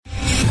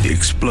the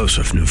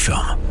explosive new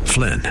film,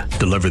 Flynn,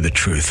 Deliver the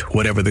Truth,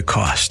 Whatever the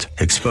Cost,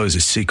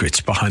 exposes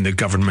secrets behind the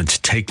government's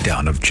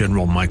takedown of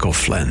General Michael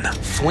Flynn.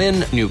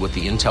 Flynn knew what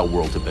the intel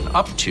world had been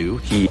up to.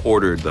 He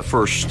ordered the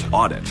first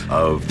audit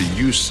of the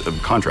use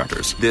of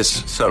contractors.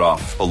 This set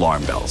off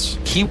alarm bells.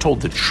 He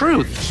told the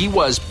truth. He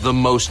was the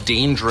most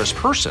dangerous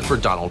person for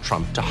Donald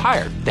Trump to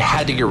hire. They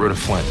had to get rid of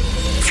Flynn.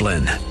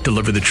 Flynn,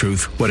 Deliver the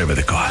Truth, Whatever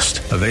the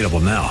Cost. Available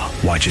now.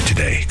 Watch it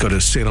today. Go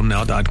to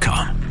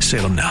salemnow.com.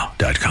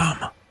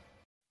 salemnow.com.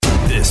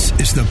 This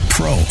is the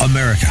Pro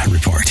America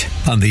Report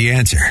on The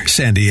Answer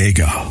San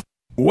Diego.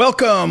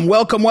 Welcome.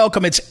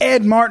 It's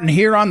Ed Martin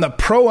here on the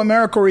Pro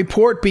America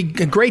Report.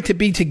 Great to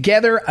be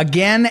together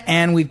again,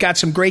 and we've got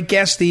some great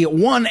guests. The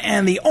one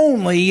and the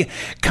only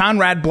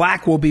Conrad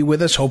Black will be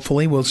with us,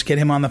 hopefully. We'll get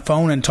him on the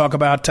phone and talk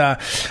about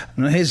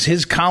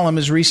his column,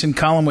 his recent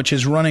column, which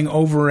is running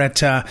over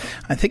at, I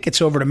think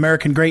it's over at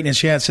American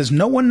Greatness. Yeah, it says,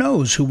 no one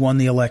knows who won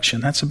the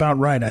election. That's about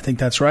right. I think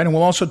that's right. And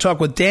we'll also talk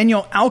with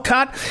Daniel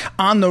Alcott,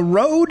 On the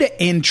Road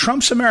in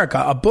Trump's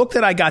America, a book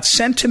that I got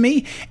sent to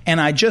me,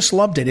 and I just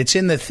loved it. It's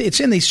in the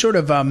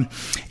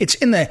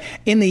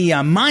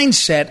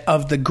mindset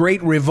of The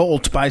Great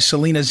Revolt by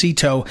Selena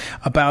Zito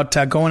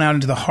about going out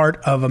into the heart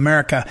of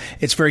America.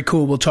 It's very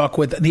cool. We'll talk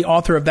with the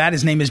author of that.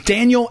 His name is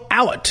Daniel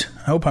Allott.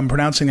 I hope I'm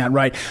pronouncing that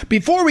right.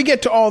 Before we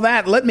get to all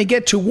that, let me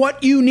get to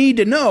what you need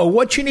to know.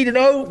 What you need to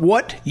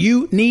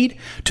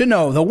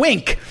know. The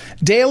Wink.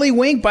 Daily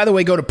Wink. By the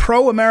way, go to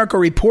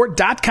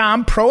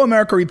proamericareport.com,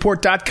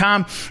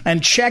 proamericareport.com,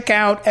 and check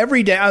out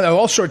every day.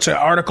 All sorts of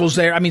articles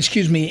there.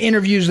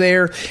 Interviews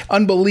there.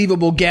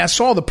 Unbelievable guests,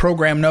 all the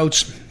program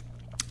notes.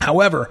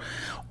 However,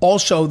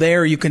 also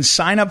there, you can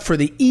sign up for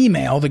the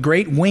email, the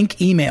Great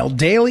Wink email.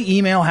 Daily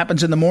email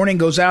happens in the morning,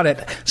 goes out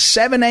at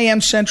 7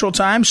 a.m. Central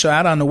Time. So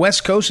out on the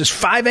West Coast, it's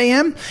 5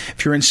 a.m.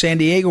 If you're in San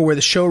Diego, where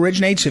the show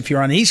originates, if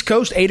you're on the East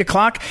Coast, 8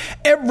 o'clock.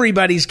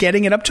 Everybody's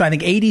getting it, up to, I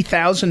think,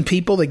 80,000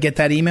 people that get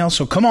that email.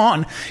 So come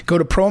on, go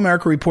to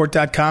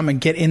proamericareport.com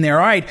and get in there.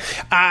 All right.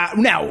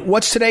 Now,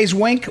 what's today's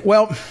wink?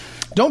 Well,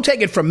 don't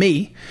take it from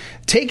me.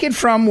 Take it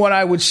from what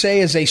I would say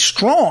is a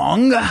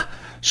strong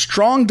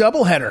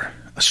doubleheader.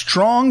 A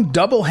strong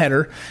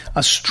doubleheader,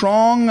 a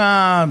strong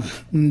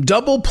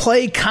double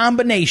play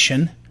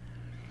combination,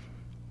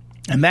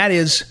 and that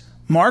is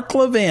Mark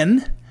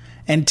Levin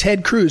and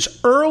Ted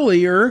Cruz.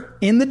 Earlier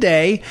in the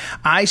day,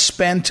 I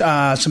spent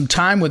some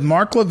time with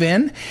Mark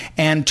Levin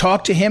and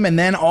talked to him, and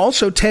then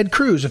also Ted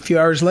Cruz a few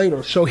hours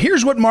later. So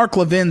here's what Mark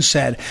Levin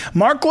said.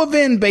 Mark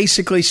Levin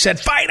basically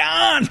said, fight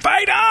on,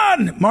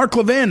 Mark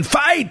Levin,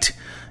 fight.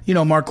 You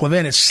know, Mark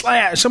Levin is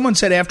someone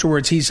said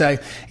afterwards he's a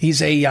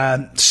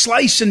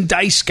slice and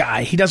dice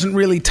guy. He doesn't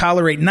really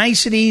tolerate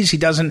niceties.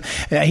 He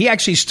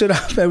actually stood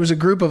up. There was a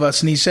group of us,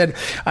 and he said,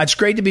 "It's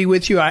great to be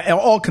with you."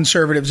 All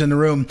conservatives in the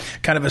room,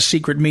 kind of a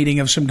secret meeting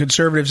of some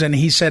conservatives, and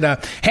he said,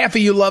 "Half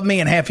of you love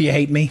me and half of you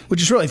hate me,"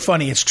 which is really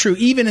funny. It's true.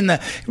 Even in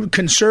the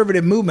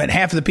conservative movement,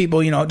 half of the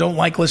people don't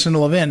like listening to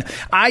Levin.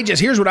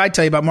 Here's what I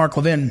tell you about Mark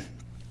Levin.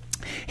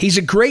 He's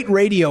a great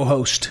radio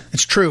host.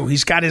 It's true.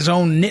 He's got his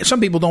own.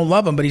 Some people don't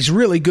love him, but he's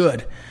really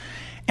good.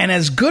 And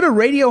as good a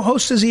radio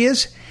host as he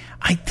is,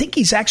 I think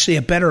he's actually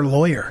a better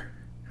lawyer.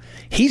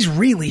 He's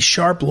really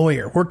sharp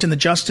lawyer. Worked in the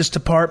Justice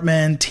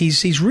Department.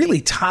 He's really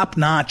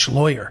top-notch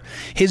lawyer.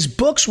 His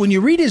books, when you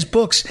read his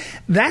books,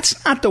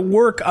 that's not the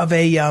work of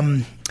a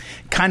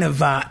kind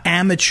of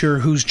amateur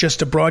who's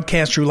just a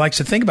broadcaster who likes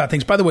to think about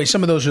things. By the way,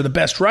 some of those are the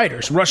best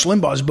writers. Rush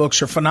Limbaugh's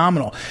books are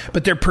phenomenal,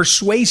 but they're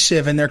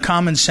persuasive and they're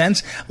common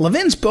sense.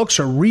 Levin's books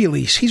are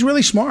he's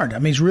really smart.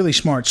 He's really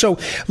smart. So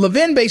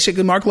Levin,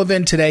 basically, Mark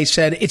Levin today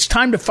said, it's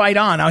time to fight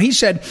on. Now, he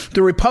said,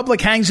 the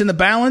Republic hangs in the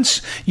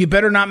balance. You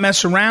better not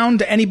mess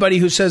around. Anybody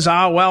who says,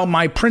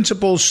 my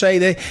principles say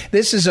that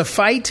this is a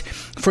fight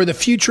for the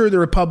future of the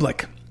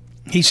Republic.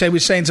 He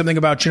was saying something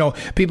about,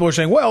 people are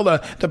saying, well,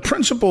 the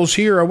principles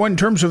here are in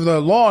terms of the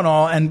law and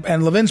all.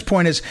 And Levin's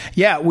point is,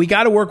 yeah, we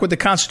got to work with the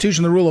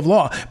Constitution, the rule of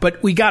law,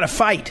 but we got to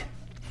fight.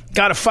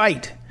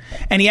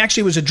 And he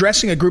actually was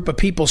addressing a group of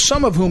people,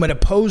 some of whom had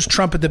opposed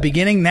Trump at the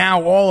beginning.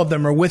 Now all of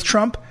them are with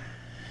Trump.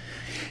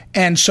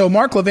 And so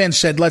Mark Levin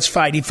said, let's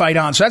fight. He fight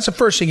on. So that's the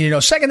first thing you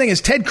know. Second thing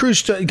is Ted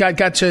Cruz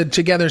got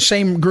together,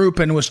 same group,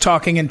 and was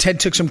talking, and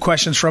Ted took some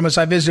questions from us.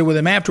 I visited with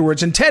him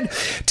afterwards. And Ted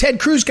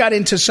Cruz got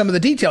into some of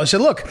the details. He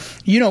said, look,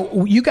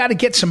 you got to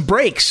get some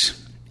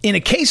breaks. In a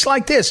case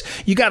like this,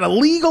 you got a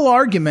legal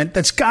argument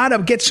that's got to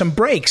get some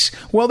breaks.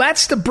 Well,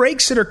 that's the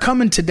breaks that are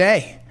coming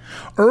today.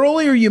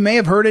 Earlier, you may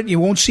have heard it. You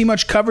won't see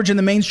much coverage in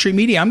the mainstream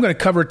media. I'm going to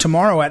cover it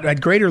tomorrow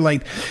at greater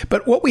length.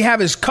 But what we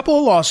have is a couple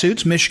of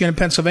lawsuits, Michigan and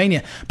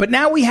Pennsylvania. But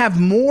now we have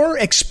more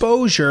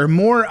exposure,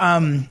 more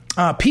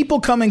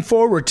people coming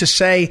forward to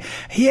say,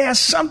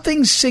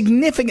 something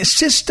significant,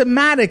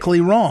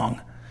 systematically wrong.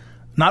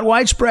 Not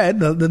widespread.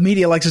 The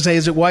media likes to say,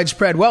 is it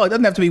widespread? Well, it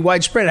doesn't have to be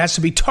widespread. It has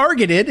to be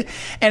targeted,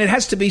 and it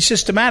has to be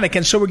systematic.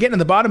 And so we're getting to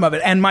the bottom of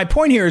it. And my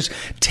point here is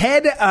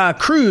Ted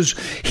Cruz,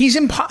 he's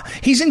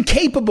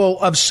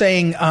incapable of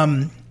saying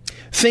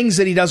things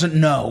that he doesn't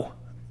know.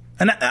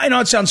 And I know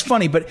it sounds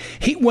funny, but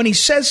when he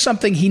says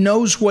something, he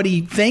knows what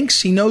he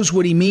thinks, he knows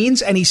what he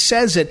means, and he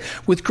says it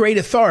with great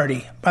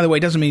authority. By the way,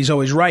 it doesn't mean he's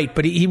always right,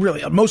 but he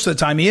really, most of the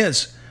time he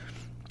is.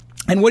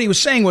 And what he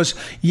was saying was,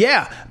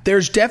 yeah,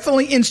 there's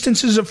definitely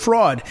instances of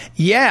fraud.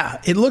 Yeah,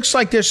 it looks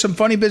like there's some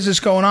funny business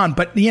going on,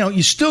 but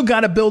you still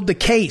got to build the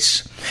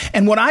case.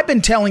 And what I've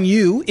been telling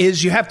you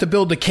is you have to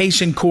build the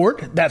case in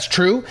court. That's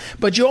true.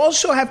 But you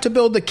also have to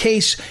build the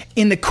case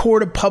in the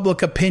court of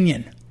public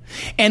opinion.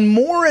 And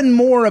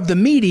more of the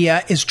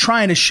media is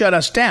trying to shut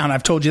us down.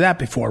 I've told you that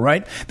before,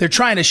 right? They're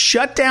trying to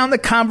shut down the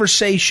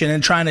conversation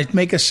and trying to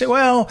make us say,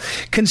 well,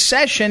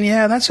 concession,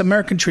 yeah, that's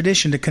American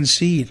tradition to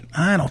concede.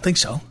 I don't think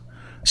so.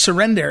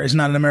 Surrender is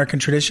not an American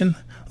tradition.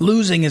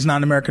 Losing is not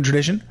an American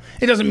tradition.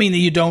 It doesn't mean that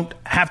you don't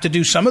have to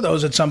do some of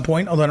those at some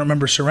point, although I don't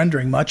remember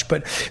surrendering much,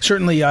 but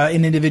certainly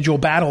in individual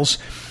battles.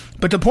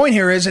 But the point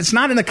here is it's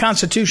not in the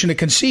Constitution to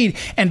concede.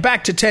 And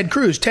back to Ted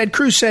Cruz. Ted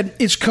Cruz said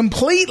it's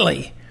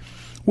completely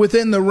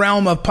within the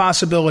realm of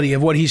possibility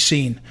of what he's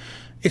seen.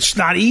 It's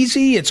not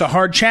easy. It's a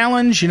hard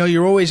challenge.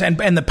 You're always,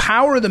 and the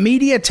power of the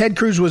media, Ted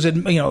Cruz was,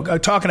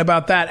 talking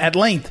about that at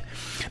length.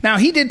 Now,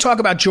 he did talk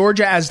about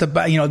Georgia as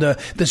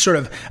the sort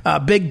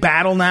of big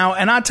battle now.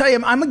 And I'll tell you,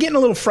 I'm getting a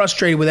little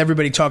frustrated with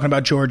everybody talking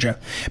about Georgia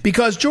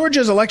because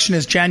Georgia's election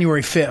is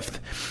January 5th.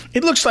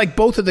 It looks like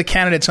both of the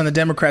candidates on the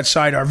Democrat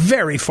side are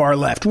very far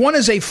left. One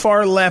is a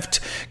far left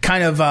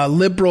kind of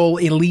liberal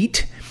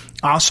elite,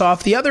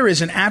 Ossoff. The other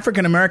is an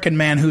African-American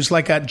man who's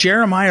like a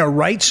Jeremiah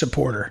Wright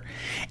supporter.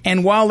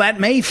 And while that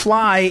may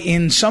fly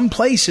in some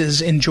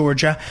places in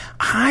Georgia,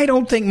 I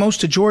don't think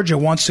most of Georgia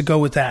wants to go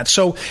with that.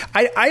 So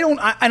I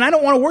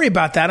don't want to worry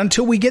about that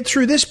until we get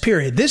through this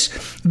period.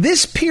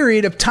 This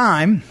period of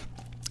time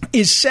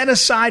is set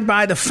aside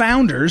by the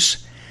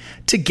founders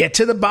to get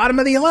to the bottom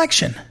of the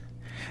election.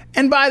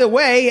 And by the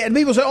way, and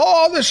people say,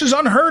 oh, this is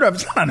unheard of.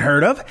 It's not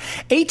unheard of.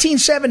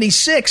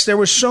 1876, there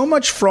was so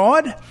much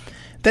fraud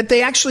that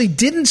they actually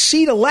didn't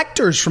seat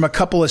electors from a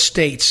couple of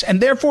states, and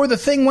therefore the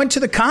thing went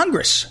to the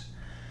Congress.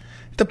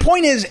 The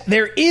point is,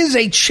 there is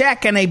a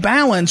check and a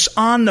balance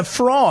on the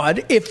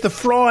fraud if the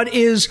fraud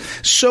is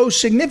so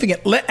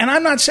significant. And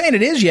I'm not saying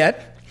it is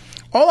yet.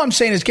 All I'm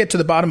saying is get to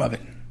the bottom of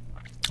it.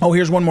 Oh,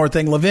 here's one more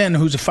thing. Levin,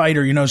 who's a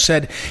fighter,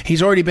 said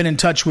he's already been in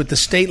touch with the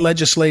state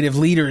legislative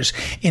leaders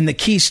in the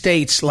key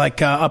states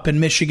like up in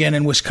Michigan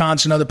and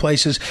Wisconsin, other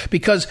places,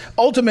 because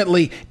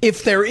ultimately,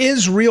 if there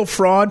is real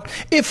fraud,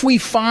 if we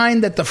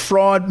find that the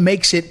fraud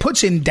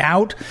puts in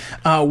doubt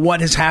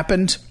what has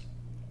happened,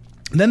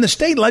 then the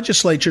state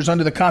legislatures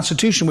under the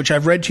Constitution, which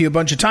I've read to you a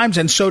bunch of times,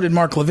 and so did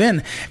Mark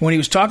Levin, when he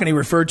was talking, he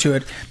referred to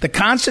it. The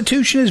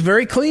Constitution is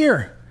very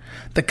clear.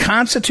 The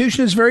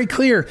Constitution is very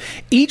clear.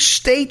 Each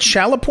state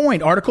shall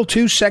appoint, Article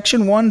 2,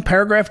 Section 1,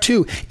 Paragraph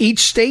 2, each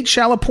state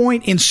shall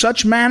appoint in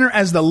such manner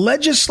as the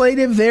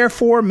legislative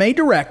therefore may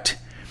direct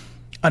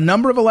a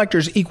number of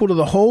electors equal to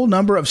the whole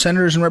number of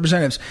senators and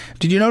representatives.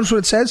 Did you notice what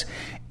it says?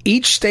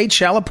 Each state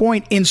shall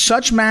appoint in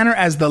such manner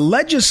as the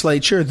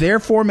legislature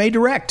therefore may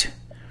direct.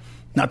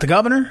 Not the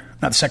governor,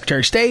 not the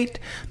secretary of state,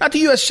 not the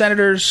U.S.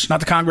 senators, not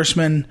the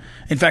congressmen.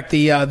 In fact,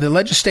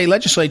 the state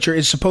legislature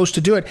is supposed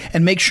to do it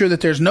and make sure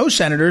that there's no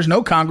senators,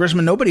 no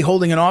congressmen, nobody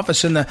holding an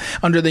office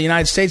under the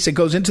United States that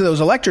goes into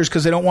those electors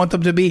because they don't want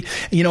them to be,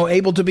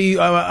 able to be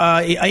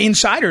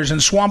insiders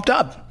and swamped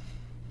up.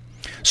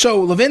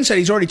 So Levin said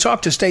he's already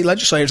talked to state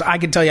legislators. I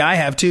can tell you I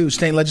have too,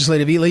 state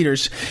legislative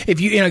leaders. If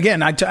you,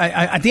 again, at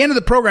the end of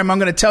the program, I'm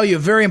going to tell you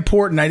very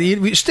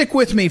important. Stick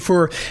with me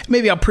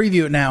maybe I'll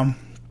preview it now.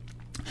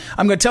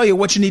 I'm going to tell you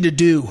what you need to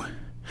do.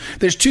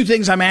 There's two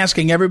things I'm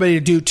asking everybody to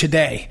do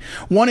today.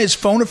 One is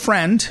phone a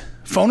friend.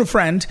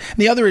 And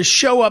the other is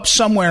show up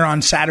somewhere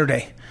on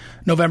Saturday,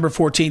 November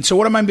 14th. So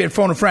what am I going to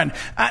phone a friend?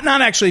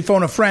 Not actually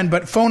phone a friend,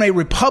 but phone a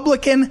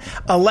Republican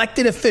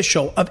elected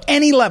official of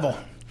any level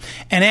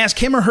and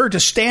ask him or her to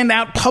stand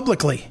out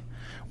publicly,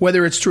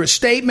 whether it's through a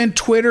statement,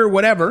 Twitter,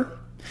 whatever,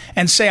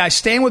 and say, I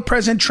stand with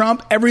President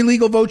Trump. Every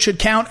legal vote should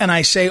count. And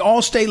I say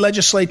all state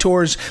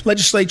legislatures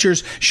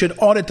should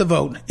audit the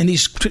vote in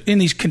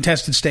these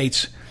contested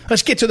states.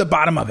 Let's get to the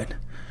bottom of it.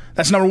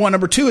 That's number one.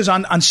 Number two is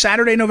on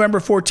Saturday, November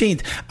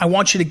 14th. I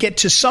want you to get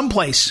to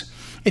someplace.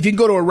 If you can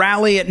go to a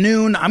rally at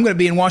noon, I'm going to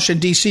be in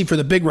Washington, D.C. for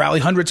the big rally,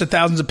 hundreds of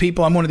thousands of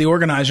people. I'm one of the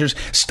organizers.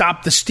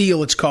 Stop the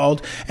Steal, it's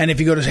called. And if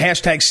you go to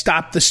hashtag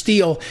Stop the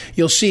Steal,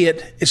 you'll see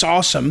it. It's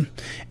awesome.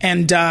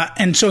 And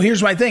so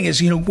here's my thing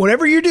is,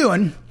 whatever you're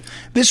doing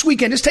this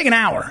weekend, just take an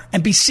hour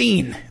and be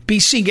seen. Be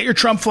seen. Get your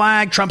Trump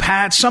flag, Trump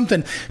hat,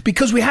 something,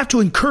 because we have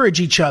to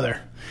encourage each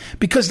other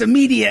because the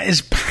media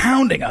is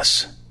pounding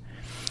us.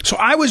 So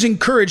I was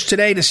encouraged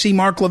today to see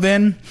Mark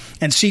Levin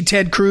and see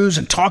Ted Cruz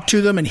and talk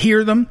to them and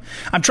hear them.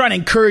 I'm trying to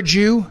encourage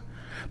you.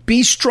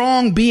 Be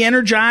strong, be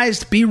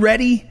energized, be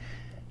ready.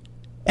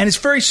 And it's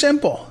very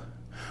simple.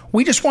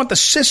 We just want the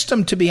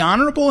system to be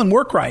honorable and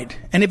work right.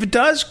 And if it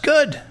does,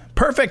 good,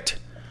 perfect.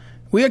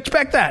 We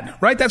expect that,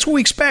 right? That's what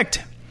we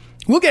expect.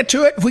 We'll get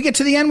to it. If we get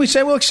to the end, we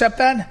say we'll accept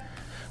that.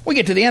 we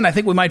get to the end, I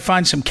think we might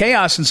find some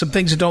chaos and some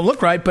things that don't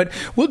look right, but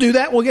we'll do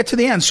that. We'll get to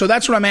the end. So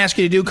that's what I'm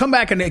asking you to do. Come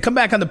back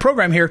on the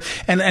program here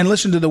and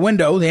listen to the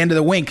window, the end of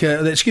the wink, the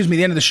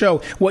end of the show,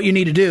 what you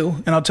need to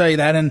do, and I'll tell you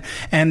that.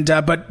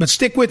 But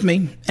stick with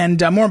me,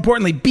 and more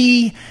importantly,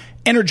 be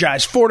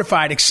energized,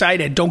 fortified,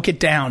 excited. Don't get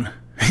down.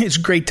 It's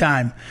a great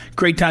time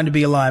to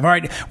be alive. All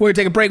right, we're going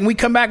to take a break. When we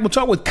come back, we'll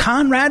talk with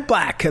Conrad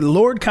Black,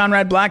 Lord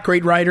Conrad Black,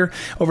 great writer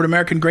over at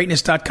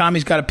AmericanGreatness.com.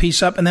 He's got a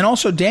piece up. And then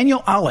also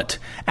Daniel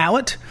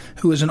Allott,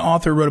 who is an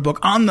author, wrote a book,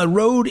 On the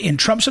Road in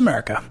Trump's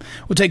America.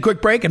 We'll take a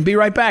quick break and be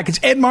right back. It's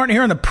Ed Martin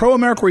here on the Pro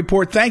America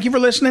Report. Thank you for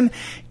listening.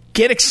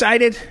 Get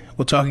excited.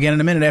 We'll talk again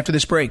in a minute after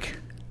this break.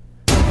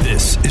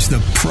 This is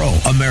the Pro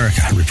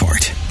America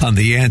Report on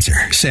The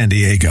Answer San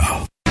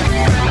Diego.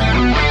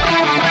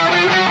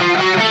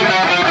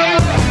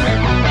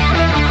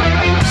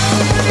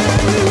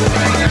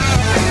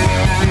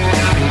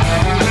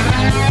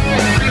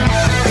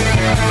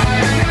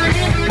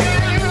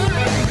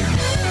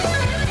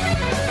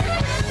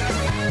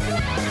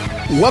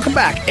 Welcome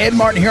back. Ed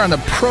Martin here on the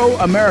Pro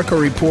America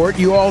Report.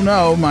 You all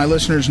know, my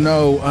listeners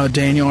know,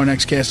 Daniel, our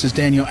next guest is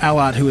Daniel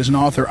Allott, who is an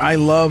author. I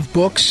love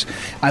books.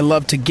 I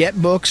love to get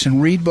books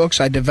and read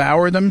books. I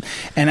devour them.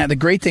 And the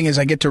great thing is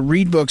I get to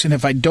read books, and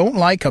if I don't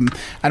like them,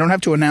 I don't have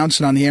to announce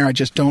it on the air. I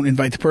just don't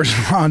invite the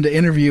person on to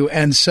interview.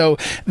 And so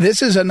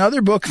this is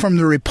another book from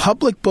the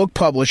Republic Book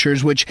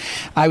Publishers, which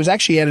I was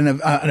actually at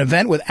an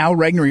event with Al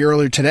Regnery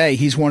earlier today.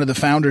 He's one of the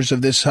founders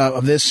of this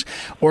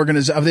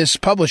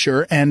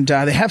publisher, and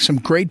they have some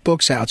great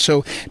books out.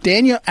 So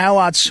Daniel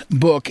Allott's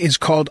book is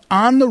called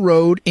On the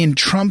Road in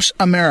Trump's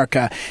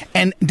America.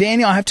 And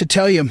Daniel, I have to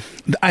tell you,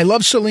 I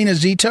love Selena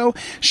Zito.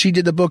 She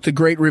did the book The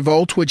Great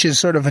Revolt, which is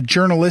sort of a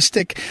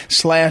journalistic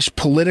 /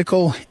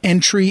 political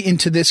entry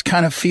into this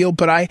kind of field.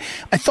 But I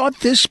thought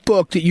this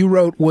book that you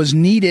wrote was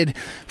needed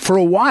for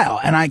a while.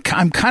 And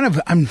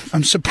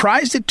I'm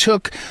surprised it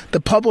took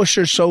the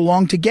publisher so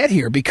long to get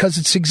here, because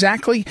it's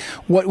exactly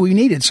what we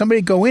needed.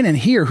 Somebody go in and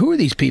hear, who are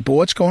these people?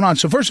 What's going on?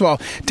 So first of all,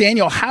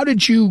 Daniel, how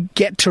did you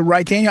get to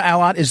write? Daniel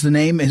Allott is the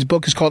name. His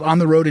book is called On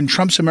the Road in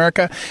Trump's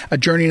America, A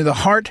Journey to the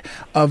Heart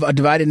of a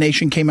Divided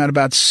Nation. Came out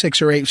about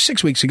 6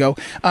 weeks ago.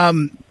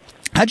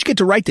 How'd you get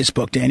to write this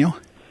book, Daniel?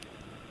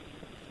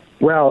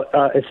 Well,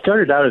 it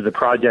started out as a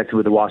project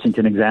with the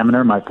Washington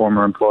Examiner, my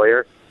former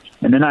employer.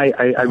 And then I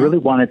really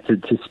wanted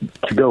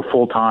to go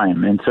full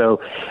time. And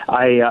so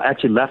I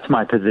actually left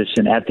my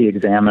position at the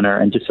Examiner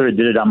and just sort of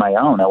did it on my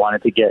own. I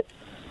wanted to get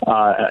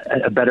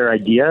a better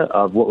idea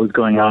of what was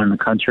going on in the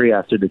country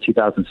after the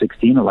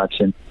 2016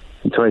 election.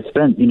 And so I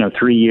spent,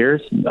 3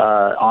 years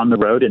on the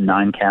road in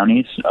 9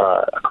 counties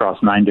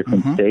across 9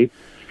 different states,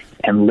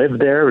 and lived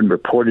there and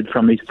reported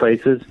from these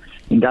places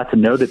and got to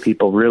know the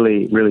people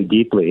really, really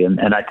deeply.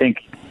 And I think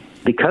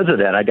because of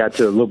that, I got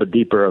to a little bit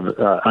deeper of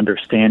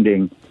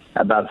understanding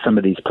about some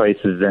of these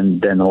places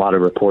than a lot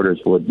of reporters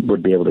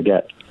would be able to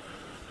get.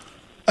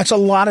 That's a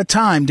lot of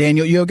time,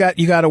 Daniel. You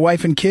got a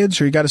wife and kids,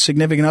 or you got a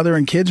significant other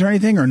and kids or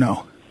anything, or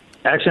no?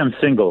 Actually, I'm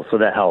single, so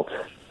that helps.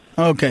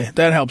 Okay,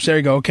 that helps. There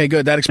you go. Okay,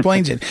 good. That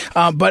explains it.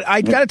 But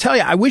I got to tell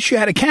you, I wish you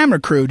had a camera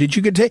crew.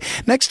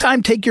 Next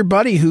time, take your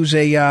buddy who's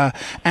a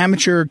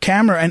amateur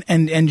camera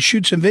and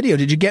shoot some video.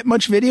 Did you get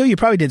much video? You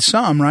probably did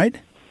some, right?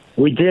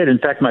 We did. In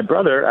fact, my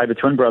brother, I have a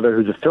twin brother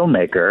who's a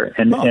filmmaker,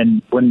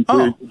 and when we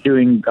were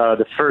doing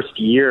the first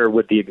year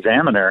with the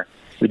Examiner,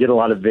 we did a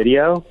lot of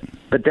video,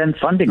 but then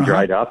funding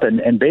dried up,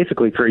 and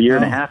basically for a year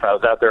and a half, I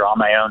was out there on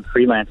my own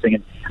freelancing.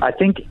 And I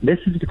think this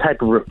is the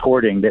type of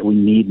reporting that we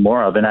need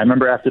more of. And I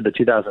remember after the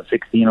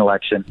 2016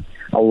 election,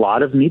 a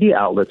lot of media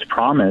outlets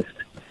promised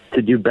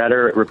to do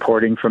better at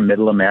reporting from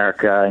Middle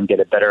America and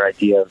get a better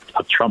idea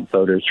of Trump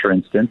voters, for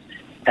instance.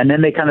 And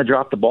then they kind of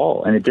dropped the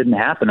ball, and it didn't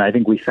happen. I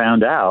think we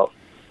found out,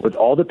 with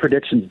all the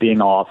predictions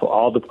being off,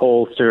 all the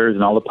pollsters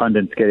and all the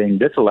pundits getting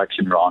this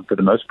election wrong for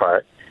the most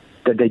part,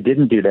 that they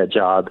didn't do that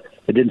job.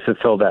 They didn't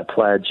fulfill that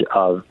pledge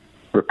of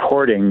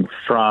reporting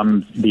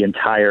from the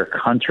entire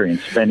country and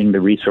spending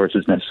the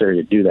resources necessary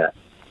to do that.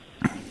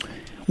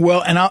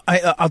 Well, and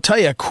I'll tell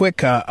you a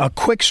quick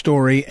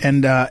story,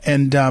 so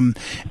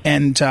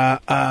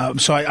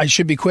I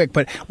should be quick.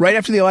 But right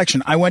after the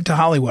election, I went to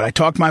Hollywood. I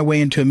talked my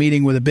way into a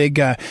meeting with a big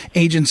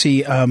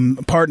agency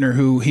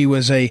partner he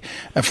was a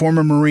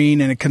former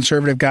Marine and a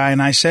conservative guy,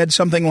 and I said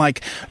something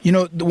like,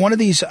 one of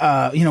these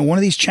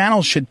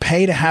channels should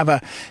pay to have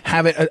a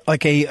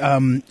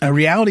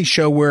reality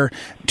show where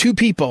 2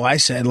 people, I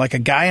said, like a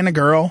guy and a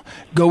girl,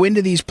 go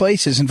into these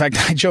places. In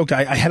fact, I joked,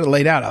 I had it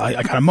laid out.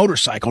 I got a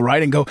motorcycle,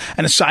 right, and go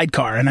and a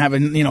sidecar and have a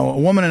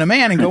woman and a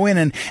man and go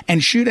in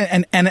and shoot it.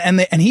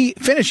 And he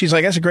finished. He's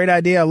like, that's a great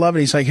idea. I love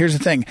it. He's like, here's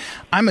the thing.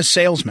 I'm a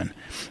salesman.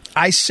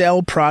 I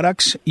sell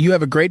products. You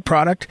have a great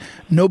product.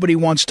 Nobody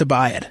wants to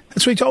buy it.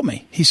 That's what he told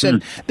me. He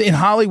said in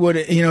Hollywood,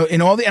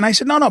 in all the, and I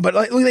said, no,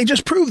 but they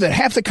just proved that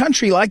half the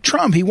country liked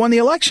Trump. He won the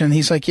election.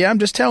 He's like, yeah, I'm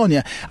just telling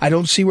you, I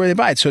don't see where they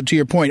buy it. So to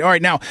your point. All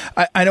right. Now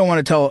I don't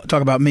want to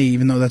talk about me,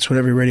 even though that's what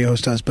every radio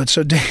host does. But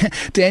so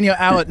Daniel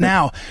Allott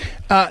now,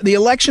 The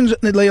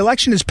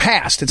election is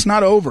passed. It's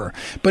not over.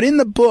 But in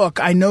the book,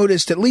 I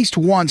noticed at least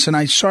once, and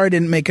I sorry I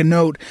didn't make a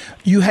note,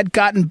 you had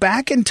gotten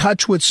back in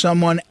touch with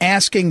someone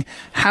asking,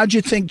 how'd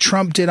you think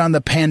Trump did on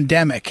the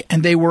pandemic?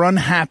 And they were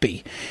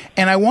unhappy.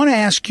 And I want to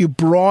ask you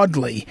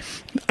broadly,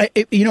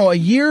 a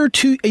year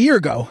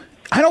ago,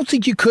 I don't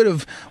think you could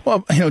have,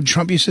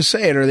 Trump used to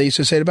say it, or they used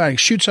to say it about it,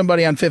 shoot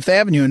somebody on Fifth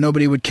Avenue and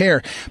nobody would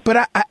care.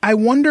 But I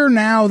wonder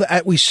now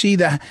that we see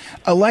the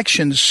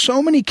elections,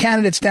 so many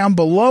candidates down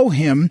below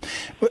him,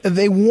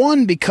 they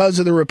won because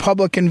of the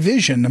Republican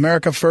vision,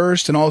 America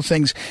First and all the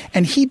things,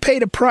 and he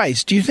paid a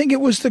price. Do you think it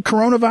was the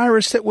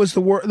coronavirus that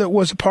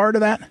was a part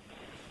of that?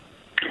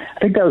 I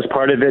think that was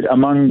part of it.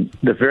 Among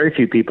the very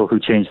few people who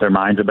changed their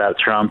minds about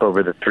Trump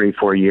over the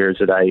 3-4 years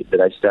that I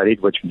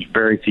studied, which was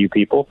very few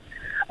people,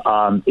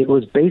 it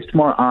was based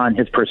more on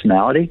his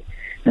personality.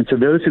 And so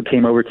those who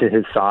came over to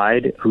his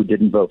side, who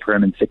didn't vote for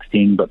him in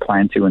 2016 but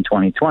plan to in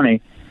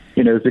 2020,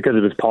 it was because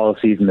of his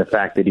policies and the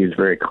fact that he was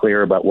very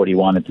clear about what he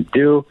wanted to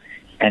do.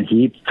 And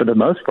he, for the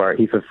most part,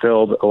 he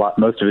fulfilled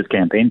most of his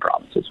campaign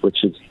promises,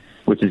 which is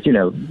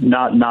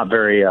not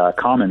very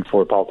common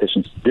for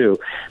politicians to do.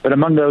 But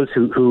among those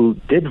who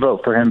did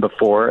vote for him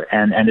before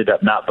and ended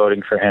up not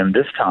voting for him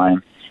this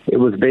time, it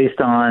was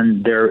based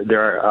on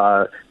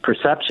their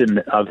perception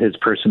of his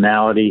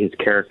personality, his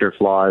character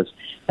flaws.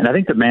 And I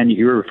think the man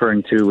you were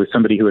referring to was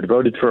somebody who had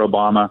voted for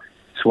Obama,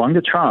 swung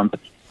to Trump,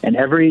 and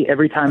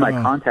every time I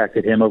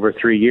contacted him over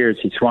 3 years,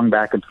 he swung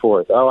back and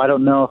forth. I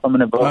don't know if I'm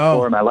going to vote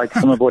for him. I like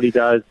some of what he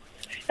does.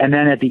 And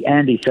then at the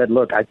end, he said,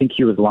 look, I think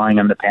he was lying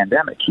on the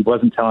pandemic. He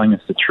wasn't telling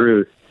us the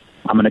truth.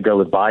 I'm going to go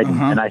with Biden.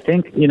 And I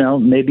think,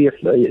 maybe if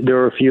there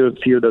were a few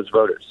of those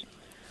voters.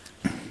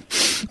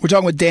 We're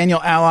talking with Daniel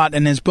Allott,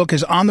 and his book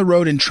is On the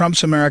Road in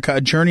Trump's America,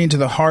 A Journey into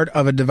the Heart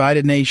of a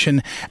Divided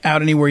Nation,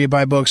 out anywhere you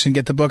buy books and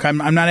get the book. I'm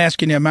not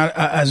asking you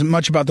as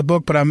much about the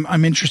book, but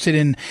I'm interested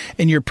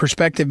in your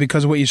perspective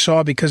because of what you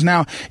saw, because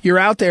now you're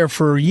out there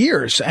for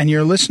years and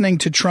you're listening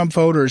to Trump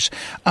voters.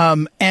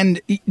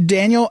 And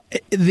Daniel,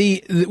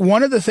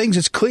 one of the things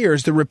that's clear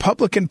is the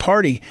Republican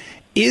Party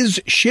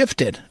is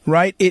shifted,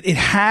 right? It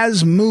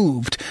has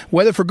moved,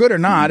 whether for good or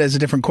not is a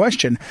different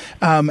question.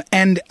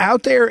 And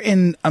out there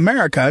in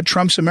America,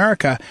 Trump's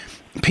America,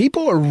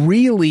 people are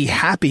really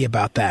happy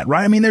about that,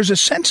 right? I mean, there's a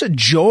sense of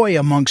joy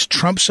amongst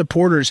Trump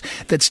supporters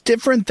that's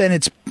different than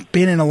it's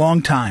been in a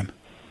long time.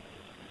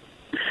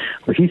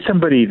 Well, he's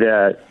somebody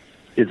that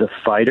is a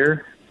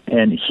fighter,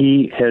 and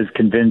he has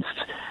convinced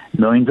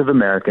millions of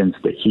Americans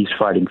that he's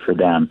fighting for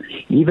them.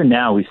 Even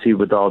now, we see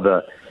with all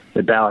the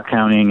ballot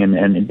counting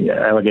and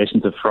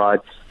allegations of fraud,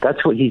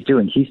 that's what he's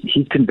doing.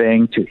 He's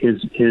conveying to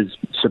his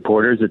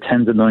supporters, the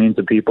tens of millions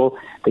of people,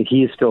 that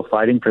he is still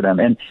fighting for them.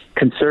 And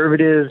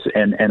conservatives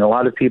and a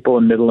lot of people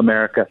in middle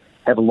America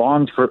have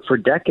longed for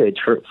decades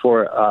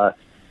for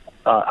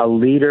a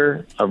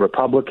leader, a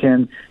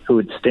Republican, who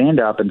would stand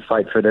up and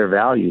fight for their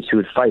values, who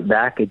would fight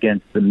back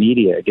against the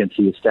media, against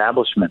the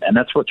establishment. And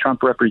that's what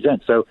Trump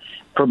represents. So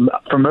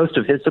for most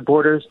of his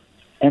supporters,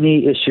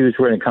 any issues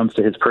when it comes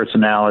to his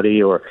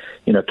personality or,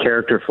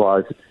 character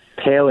flaws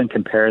pale in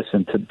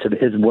comparison to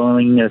his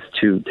willingness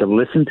to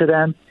listen to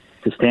them,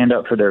 to stand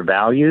up for their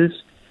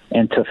values,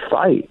 and to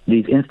fight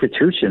these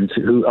institutions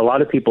who a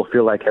lot of people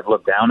feel like have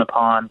looked down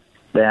upon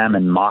them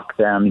and mocked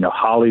them,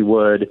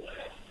 Hollywood,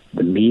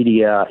 the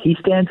media. He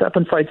stands up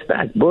and fights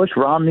back. Bush,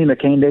 Romney,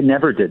 McCain, they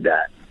never did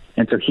that.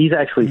 And so he's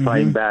actually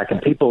fighting back.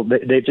 And people,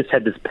 they've just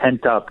had this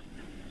pent-up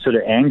sort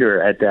of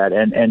anger at that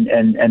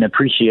and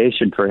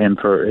appreciation for him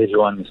for his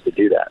willingness to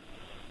do that.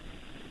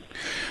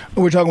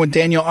 We're talking with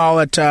Daniel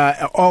Allott,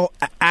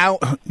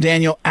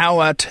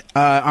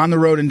 On the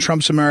Road in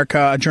Trump's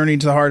America, A Journey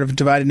into the Heart of a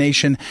Divided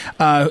Nation.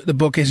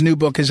 His new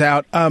book is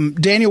out.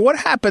 Daniel, what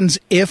happens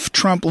if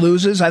Trump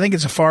loses? I think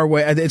it's a far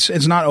way.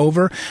 It's not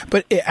over.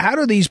 But how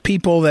do these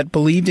people that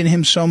believed in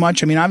him so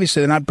much? I mean,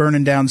 obviously they're not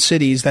burning down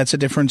cities. That's a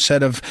different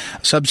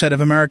subset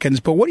of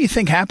Americans. But what do you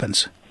think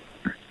happens?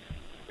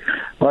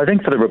 Well, I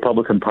think for the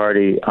Republican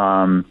Party,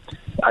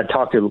 I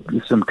talked to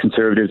some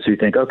conservatives who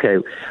think, okay,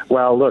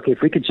 well, look,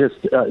 if we could just,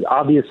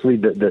 obviously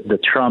the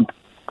Trump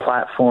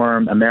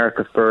platform,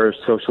 America First,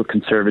 social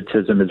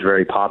conservatism is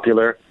very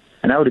popular.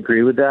 And I would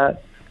agree with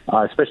that,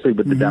 especially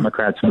with the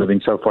Democrats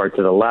moving so far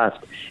to the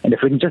left. And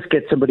if we can just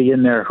get somebody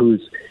in there who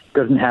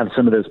doesn't have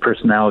some of those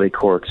personality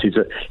quirks,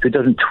 who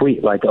doesn't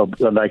tweet like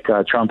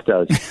Trump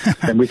does,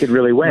 then we could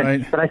really win.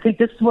 Right. But I think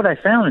this is what I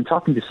found in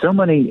talking to so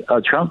many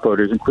Trump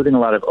voters, including a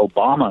lot of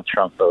Obama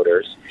Trump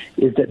voters,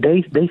 is that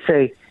they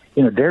say,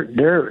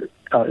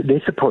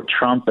 they support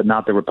Trump, but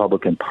not the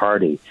Republican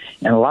Party.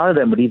 And a lot of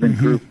them would even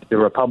group the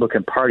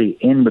Republican Party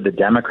in with the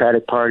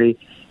Democratic Party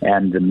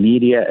and the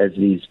media as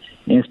these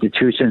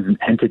institutions and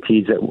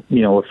entities that,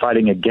 were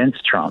fighting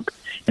against Trump.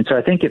 And so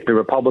I think if the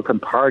Republican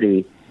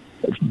Party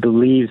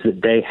believes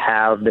that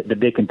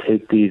they can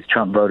take these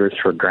Trump voters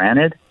for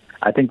granted,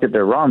 I think that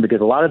they're wrong, because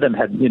a lot of them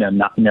had,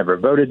 never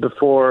voted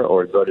before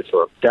or voted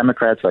for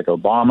Democrats like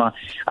Obama.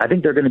 I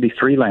think they're going to be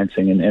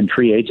freelancing and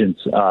free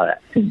agents,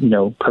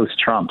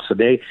 post-Trump. So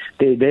they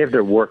have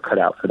their work cut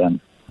out for them.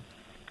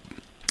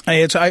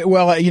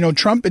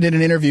 Trump did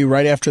an interview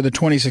right after the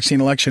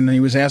 2016 election, and he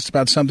was asked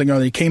about something,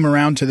 or he came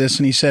around to this,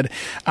 and he said,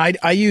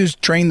 I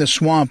used Drain the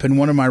Swamp in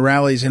one of my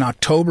rallies in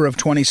October of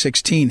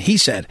 2016, he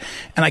said,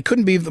 and I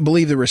couldn't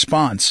believe the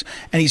response.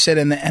 And he said,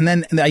 and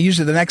then I used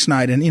it the next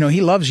night, and,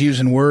 he loves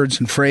using words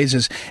and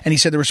phrases, and he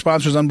said the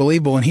response was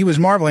unbelievable, and he was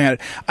marveling at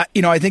it.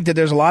 I think that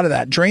there's a lot of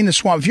that. Drain the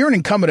Swamp. If you're an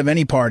incumbent of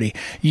any party,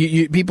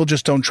 people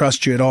just don't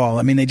trust you at all.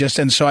 I mean, I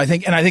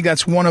think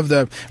that's one of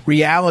the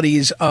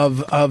realities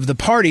of the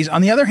parties.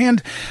 On the other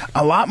hand,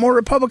 a lot more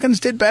Republicans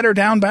did better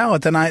down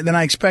ballot than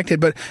I expected.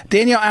 But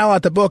Daniel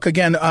Alot, the book,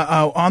 again,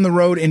 On the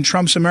Road in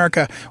Trump's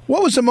America.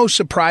 What was the most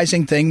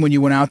surprising thing when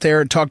you went out there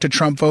and talked to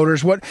Trump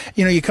voters? When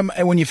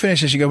you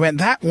finish this, you go, man,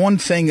 that one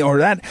thing or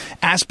that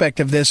aspect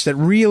of this that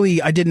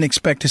really I didn't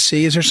expect to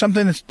see. Is there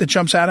something that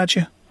jumps out at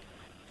you?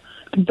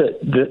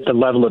 The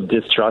level of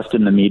distrust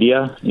in the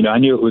media. I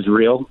knew it was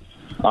real.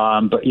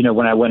 But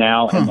when I went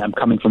out, and I'm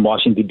coming from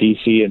Washington,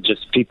 D.C., and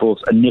just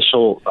people's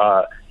initial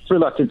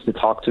reluctance to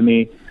talk to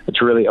me,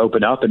 to really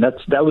open up. And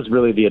that was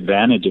really the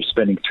advantage of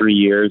spending 3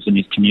 years in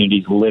these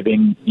communities,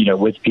 living,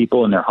 with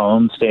people in their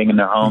homes, staying in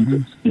their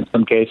homes in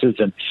some cases,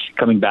 and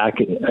coming back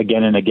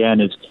again and again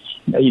is,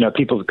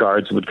 people's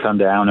guards would come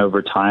down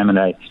over time. And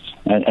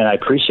I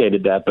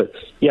appreciated that. But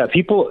yeah,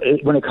 people,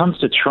 when it comes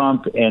to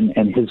Trump and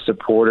his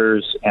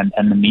supporters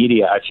and the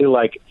media, I feel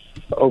like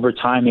over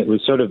time it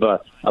was sort of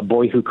a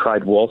boy who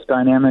cried wolf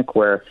dynamic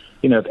where,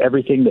 if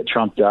everything that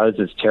Trump does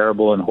is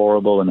terrible and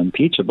horrible and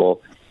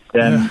impeachable,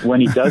 then when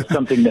he does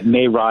something that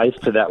may rise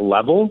to that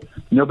level,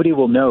 nobody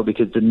will know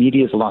because the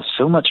media has lost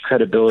so much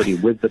credibility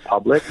with the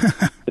public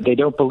that they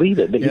don't believe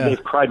it.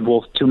 They've cried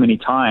wolf too many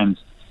times.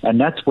 And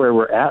that's where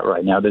we're at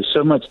right now. There's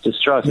so much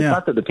distrust. It's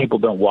not that the people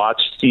don't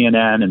watch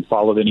CNN and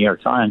follow the New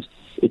York Times.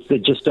 It's they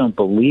just don't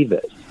believe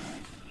it.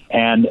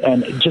 And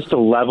just the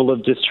level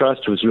of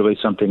distrust was really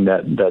something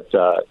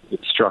that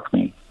struck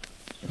me.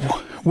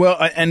 Well,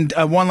 and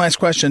one last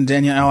question,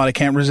 Daniel Alot, I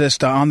can't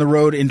resist. On the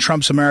Road in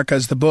Trump's America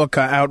is the book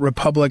out,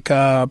 Republic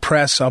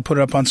Press. I'll put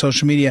it up on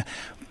social media.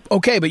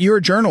 Okay, but you're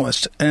a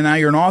journalist, and now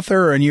you're an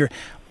author, and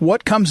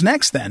what comes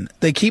next then?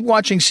 They keep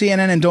watching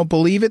CNN and don't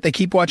believe it. They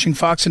keep watching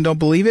Fox and don't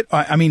believe it.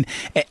 I mean,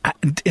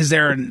 is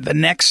there the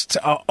next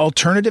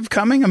alternative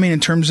coming? I mean,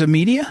 in terms of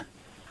media?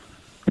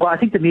 Well, I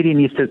think the media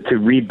needs to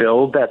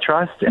rebuild that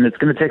trust, and it's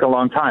going to take a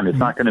long time. It's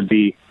not going to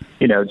be,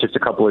 just a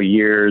couple of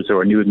years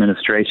or a new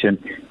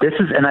administration.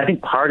 And I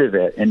think part of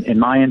it in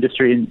my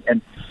industry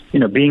and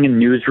being in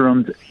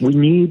newsrooms, we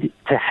need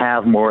to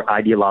have more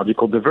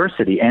ideological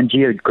diversity and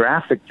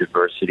geographic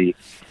diversity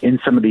in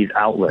some of these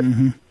outlets.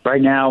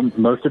 Right now,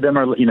 most of them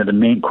are, the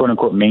main, quote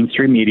unquote,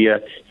 mainstream media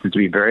seems to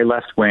be very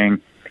left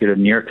wing. The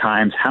New York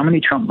Times. How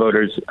many Trump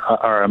voters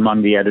are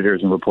among the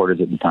editors and reporters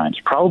at the Times?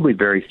 Probably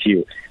very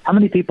few. How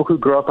many people who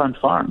grew up on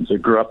farms or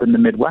grew up in the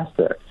Midwest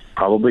there?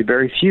 Probably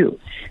very few.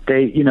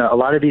 They, a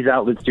lot of these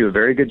outlets do a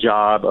very good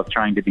job of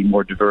trying to be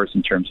more diverse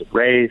in terms of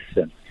race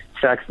and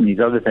sex and these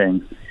other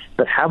things.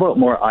 But how about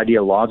more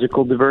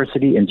ideological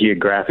diversity and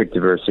geographic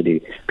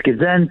diversity? Because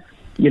then,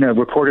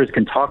 reporters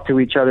can talk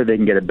to each other. They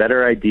can get a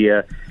better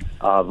idea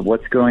of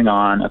what's going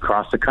on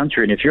across the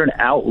country. And if you're an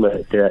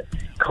outlet that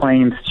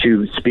claims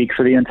to speak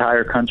for the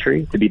entire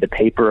country, to be the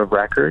paper of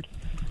record,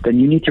 then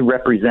you need to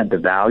represent the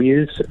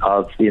values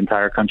of the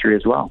entire country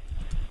as well.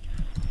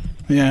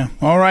 Yeah.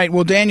 All right.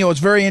 Well, Daniel, it's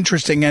very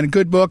interesting and a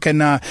good book,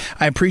 and I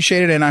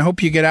appreciate it. And I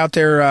hope you get out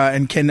there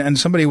and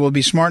somebody will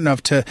be smart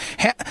enough to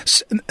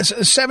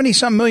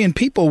 70-some million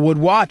people would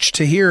watch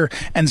to hear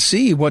and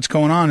see what's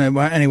going on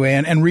anyway,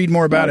 and read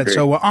more about it.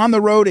 So, On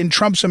the Road in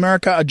Trump's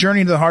America: A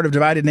Journey to the Heart of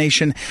Divided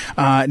Nation.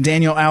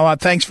 Daniel Alot,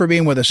 thanks for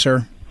being with us,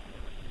 sir.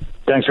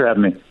 Thanks for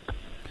having me.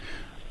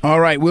 All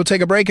right. We'll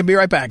take a break and be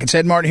right back. It's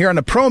Ed Martin here on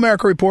the Pro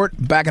America Report.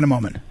 Back in a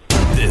moment.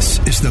 This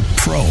is the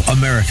Pro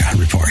America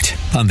Report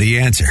on The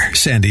Answer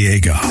San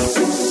Diego.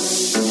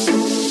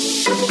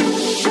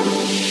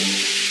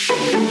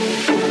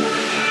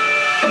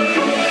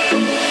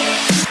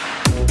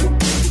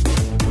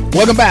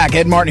 Welcome back.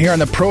 Ed Martin here on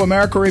the Pro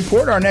America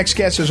Report. Our next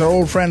guest is our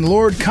old friend,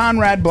 Lord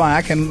Conrad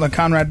Black. And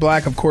Conrad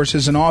Black, of course,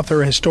 is an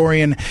author, a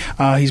historian.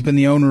 He's been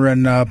the owner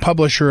and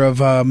publisher of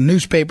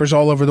newspapers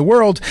all over the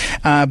world,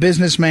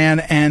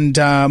 businessman, and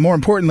more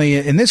importantly,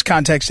 in this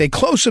context, a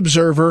close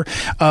observer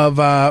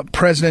of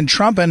President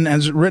Trump, and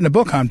has written a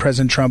book on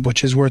President Trump,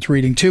 which is worth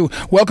reading, too.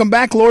 Welcome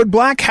back, Lord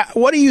Black.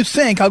 What do you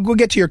think? I'll go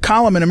get to your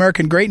column in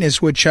American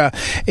Greatness, which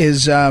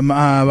is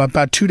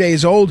about 2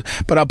 days old,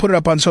 but I'll put it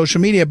up on social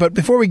media. But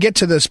before we get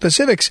to the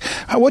specifics,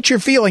 what's your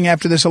feeling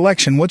after this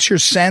election? What's your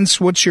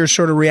sense? What's your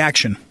sort of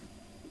reaction?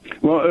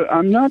 Well,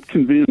 I'm not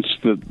convinced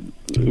that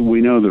we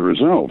know the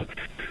result.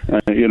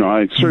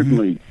 I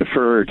certainly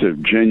defer to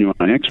genuine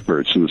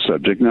experts in the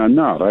subject.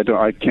 Now,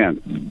 I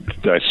can't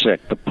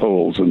dissect the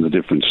polls in the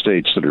different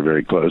states that are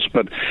very close.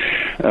 But,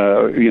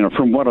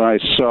 from what I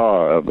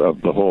saw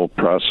of the whole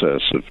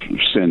process of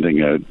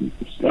sending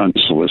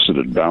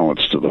unsolicited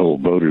ballots to the whole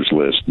voters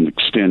list and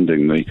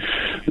extending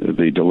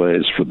the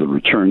delays for the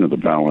return of the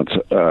ballots,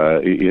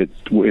 it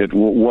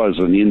was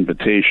an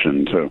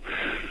invitation to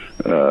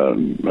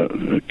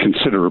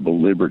considerable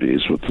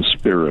liberties with the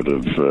spirit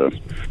of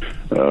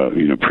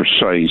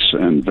precise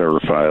and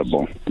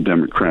verifiable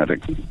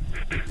democratic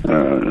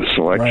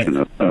selection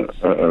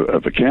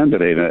of a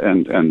candidate,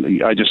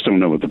 and I just don't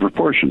know what the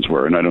proportions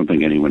were, and I don't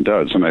think anyone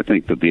does. And I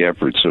think that the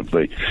efforts of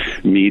the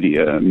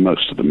media,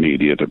 most of the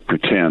media, to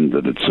pretend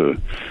that it's a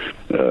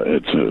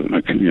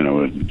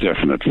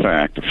definite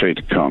fact, a fait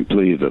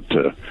accompli, that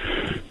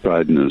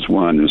Biden has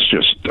won, is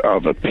just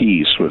of a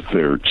piece with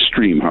their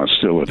extreme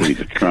hostility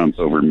to Trump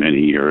over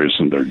many years,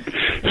 and they're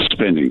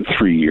spending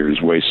 3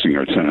 years wasting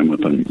our time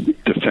with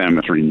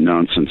defamatory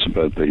nonsense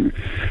about the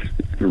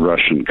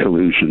Russian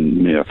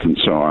collusion myth and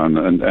so on,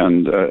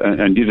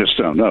 and you just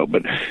don't know.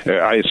 But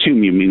I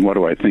assume you mean, what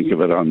do I think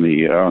of it on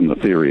the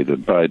theory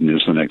that Biden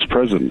is the next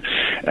president?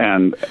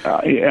 And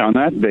on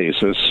that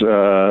basis,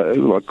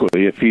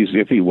 luckily,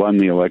 if he won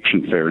the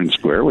election fair and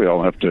square, we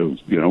all have to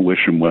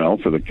wish him well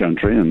for the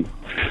country, and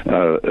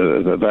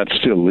that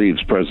still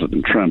leaves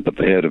President Trump at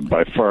the head of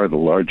by far the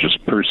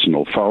largest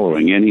personal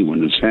following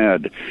anyone has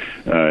had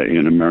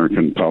in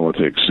American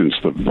politics since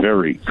the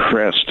very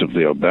crest of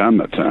the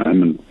Obama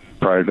time. And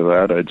prior to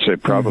that, I'd say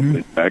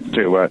probably back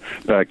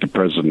to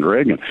President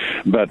Reagan.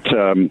 But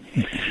and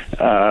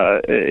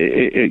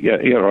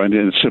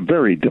it's a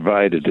very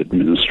divided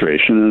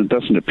administration, and it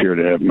doesn't appear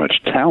to have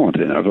much talent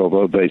in it.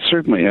 Although they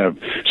certainly have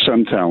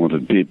some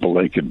talented people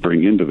they could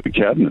bring into the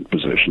cabinet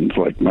positions,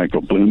 like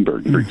Michael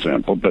Bloomberg, for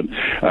example. But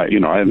I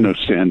have no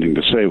standing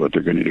to say what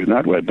they're going to do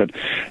that way. But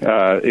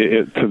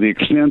to the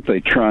extent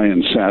they try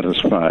and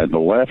satisfy the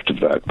left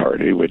of that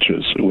party, which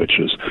is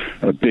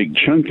a big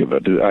chunk of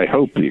it, I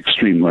hope the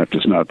extreme left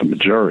is not the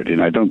majority,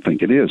 and I don't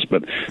think it is,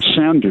 but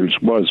Sanders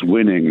was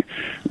winning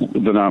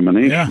the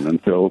nomination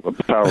until the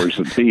powers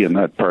that be in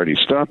that party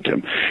stopped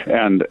him.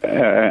 And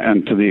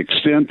to the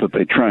extent that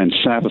they try and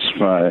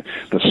satisfy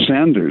the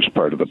Sanders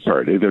part of the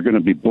party, they're going to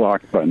be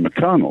blocked by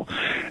McConnell.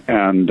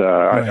 And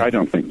I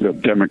don't think the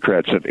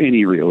Democrats have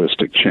any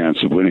realistic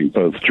chance of winning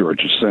both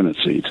Georgia Senate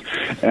seats.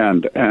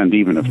 And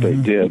even if they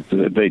did,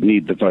 they'd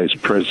need the vice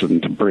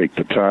president to break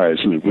the ties,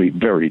 and it would be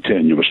very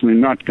tenuous. And they're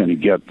not going to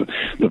get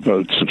the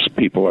votes of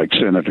people like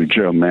Senator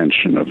Joe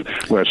Manchin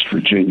of West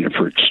Virginia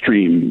for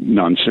extreme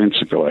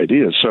nonsensical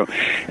ideas. So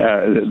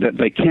that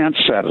they can't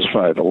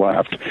satisfy the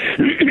left,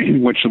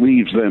 which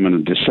leaves them in a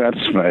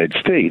dissatisfied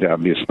state,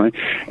 obviously.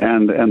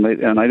 And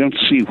I don't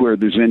see where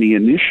there's any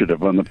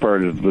initiative on the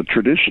part of the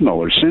traditional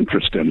or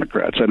centrist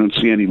Democrats. I don't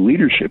see any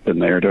leadership in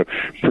there to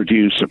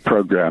produce a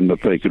program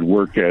that they could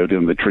work out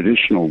in the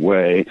traditional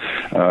way,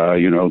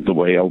 the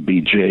way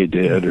LBJ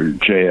did, or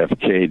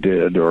JFK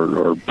did,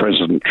 or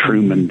President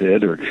Truman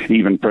did, or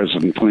even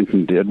President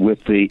Clinton did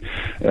with the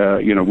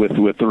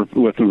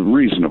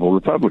reasonable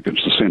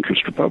Republicans, the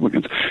centrist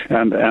Republicans,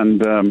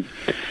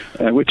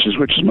 and which is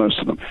most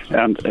of them.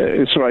 And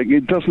so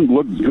it doesn't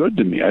look good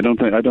to me. I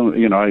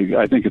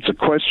think it's a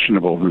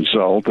questionable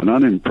result, an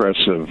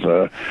unimpressive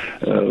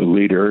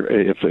leader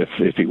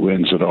if he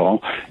wins at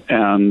all,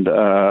 and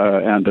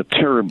a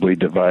terribly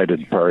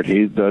divided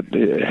party that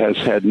has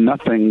had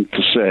nothing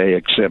to say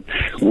except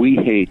we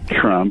hate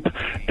Trump,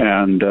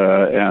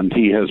 and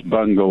he has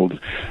bungled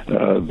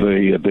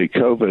the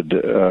COVID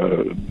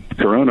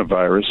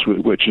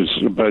coronavirus, which is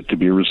about to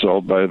be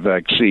resolved by a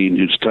vaccine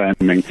whose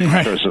timing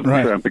President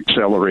Trump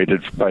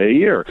accelerated by a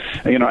year.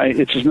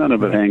 It's just none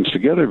of it hangs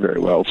together very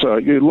well. So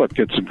look,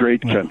 it's a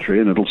great country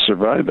and it'll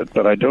survive it.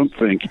 But I don't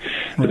think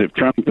that if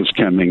Trump is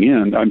coming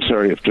in,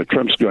 if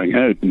Trump's going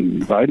out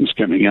and Biden's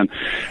coming in,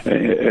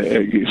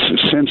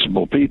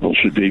 sensible people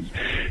should be,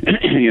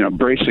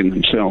 bracing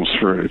themselves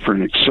for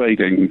an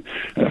exciting,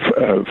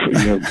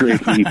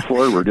 great leap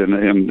forward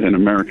in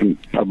American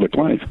public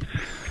life.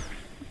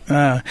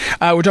 We're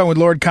talking with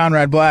Lord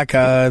Conrad Black,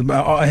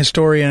 a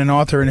historian and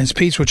author, and his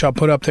piece, which I'll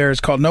put up there,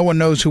 is called "No One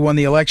Knows Who Won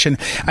the Election."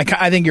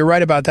 I think you're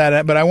right about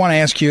that, but I want to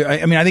ask you,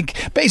 I think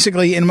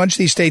basically in much of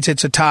these states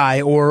it's a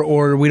tie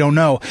or we don't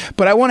know.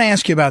 But I want to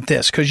ask you about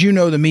this, because you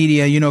know the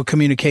media,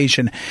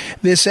 communication.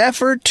 This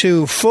effort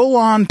to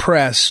full-on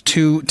press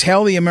to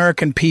tell the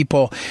American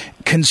people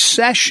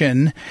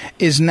concession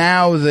is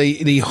now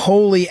the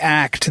holy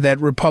act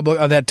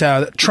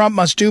that Trump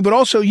must do, but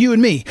also you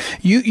and me.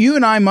 You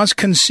and I must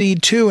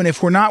concede too, and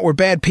if we're not, we're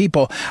bad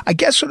people. I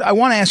guess I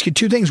want to ask you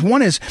two things.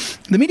 One is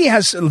the media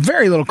has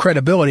very little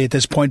credibility at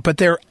this point, but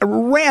they're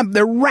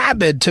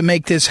rabid to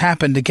make this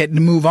happen, to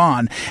move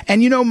on.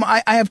 And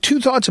I have two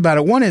thoughts about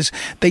it. One is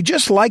they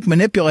just like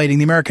manipulating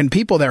the American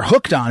people. They're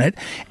hooked on it,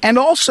 and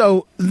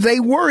also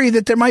they worry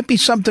that there might be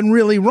something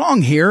really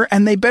wrong here,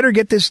 and they better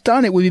get this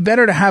done. It would be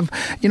better to have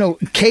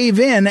cave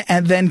in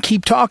and then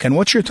keep talking.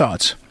 What's your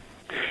thoughts?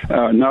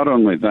 Not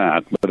only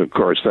that, but of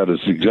course that is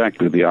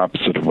exactly the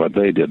opposite of what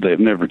they did. They've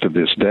never to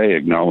this day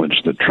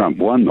acknowledged that Trump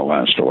won the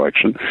last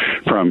election.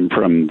 From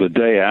the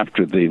day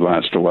after the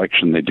last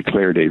election, they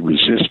declared a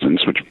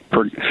resistance, which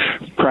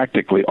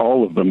practically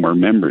all of them were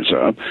members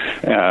of,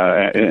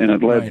 and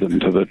it led them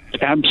to the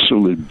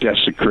absolute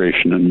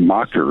desecration and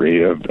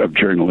mockery of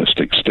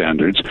journalistic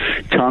standards.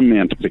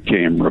 Comment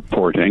became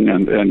reporting,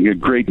 and a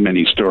great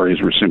many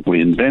stories were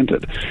simply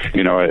invented.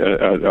 You know,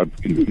 a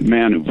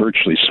man who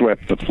virtually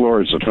swept the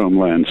floors at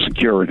Homeland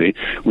Security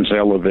was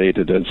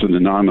elevated as an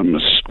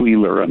anonymous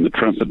squealer on the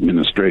Trump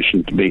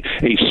administration to be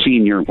a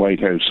senior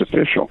White House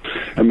official.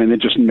 I mean, they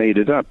just made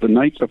it up. The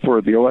night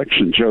before the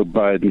election, Joe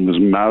Biden was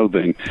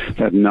mouthing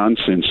that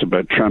nonsense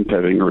about Trump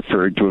having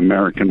referred to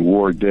American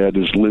war dead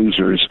as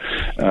losers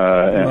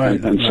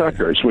and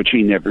suckers, which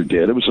he never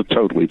did. It was a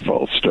totally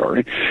false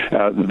story.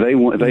 They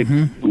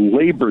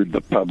labored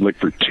the public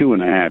for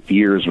 2.5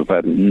 years with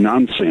that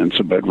nonsense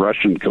about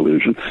Russian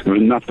collusion. There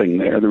was nothing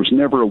there. There was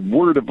never a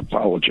word of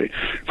apology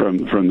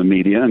from the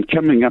media. And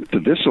coming up to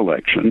this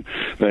election,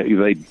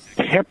 they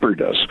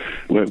peppered us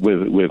with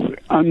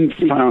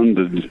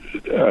unfounded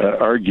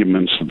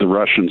arguments that the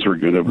Russians were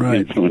going to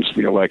influence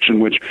the election,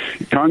 which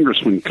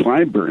Congressman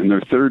Clyburn,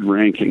 their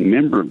third-ranking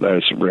member of the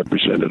House of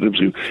Representatives,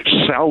 who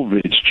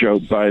salvaged Joe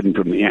Biden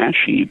from the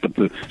ash heap at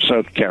the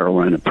South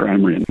Carolina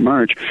primary in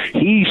March,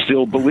 he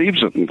still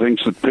believes it and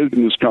thinks that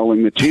Putin is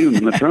calling the tune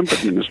in the Trump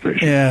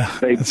administration.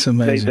 That's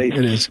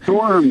amazing. They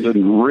stormed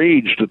and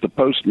raged at the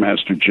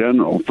Postmaster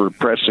General for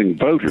oppressing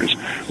voters.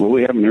 Well,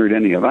 we haven't heard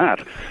any of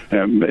that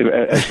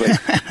as they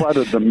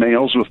flooded the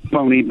mails with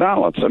phony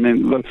ballots. I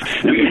mean,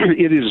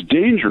 it is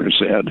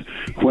dangerous, Ed,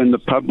 when the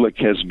public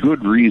has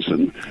good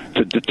reason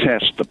to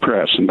detest the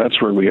press, and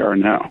that's where we are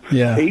now.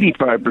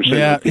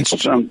 85% of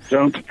people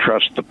don't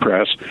trust the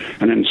press,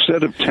 and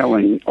instead of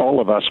telling all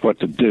of us what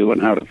to do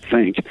and how to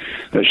think,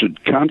 they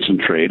should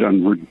concentrate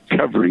on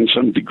recovering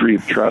some degree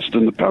of trust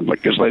in the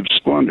public because they've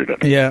squandered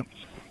it. Yeah.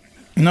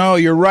 No,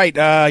 you're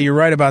right. You're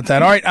right about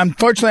that. All right.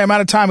 Unfortunately, I'm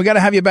out of time. We got to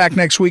have you back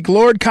next week.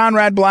 Lord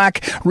Conrad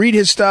Black, read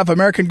his stuff,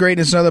 American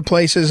Greatness in Other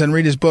Places, and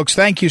read his books.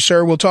 Thank you,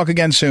 sir. We'll talk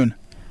again soon.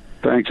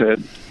 Thanks,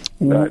 Ed.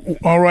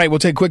 All right. We'll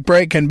take a quick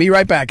break and be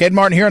right back. Ed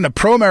Martin here on the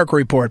Pro America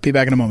Report. Be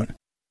back in a moment.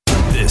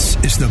 This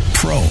is the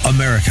Pro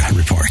America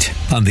Report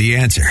on The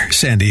Answer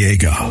San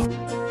Diego.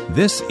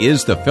 This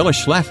is the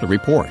Phyllis Schlafly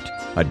Report,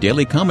 a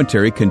daily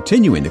commentary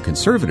continuing the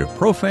conservative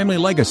pro-family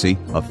legacy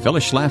of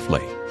Phyllis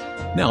Schlafly.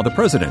 Now, the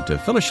president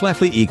of Phyllis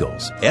Schlafly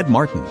Eagles, Ed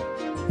Martin.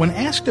 When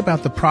asked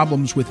about the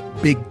problems with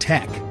big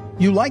tech,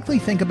 you likely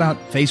think about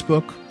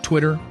Facebook,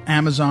 Twitter,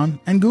 Amazon,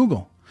 and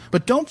Google.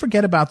 But don't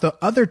forget about the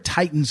other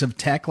titans of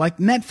tech like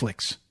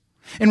Netflix.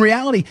 In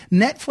reality,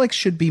 Netflix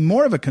should be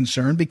more of a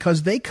concern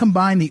because they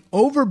combine the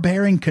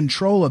overbearing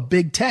control of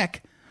big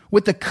tech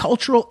with the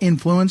cultural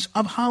influence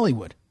of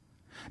Hollywood.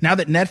 Now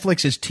that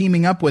Netflix is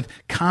teaming up with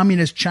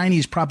communist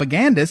Chinese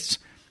propagandists,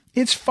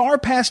 it's far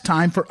past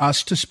time for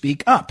us to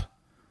speak up.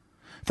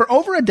 For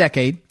over a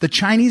decade, the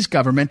Chinese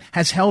government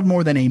has held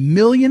more than 1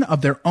 million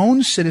of their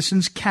own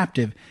citizens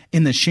captive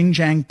in the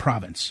Xinjiang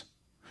province.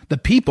 The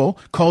people,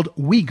 called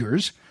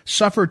Uyghurs,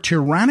 suffer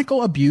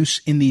tyrannical abuse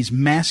in these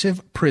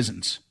massive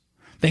prisons.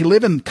 They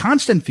live in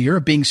constant fear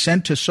of being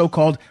sent to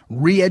so-called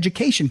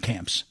re-education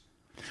camps.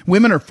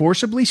 Women are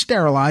forcibly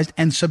sterilized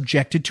and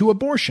subjected to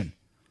abortion.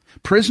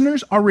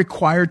 Prisoners are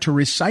required to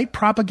recite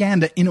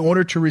propaganda in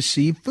order to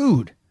receive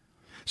food.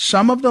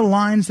 Some of the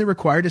lines they're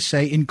required to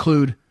say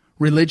include,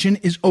 "Religion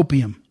is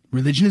opium.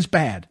 Religion is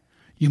bad.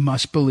 You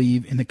must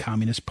believe in the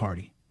Communist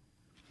Party."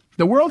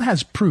 The world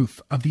has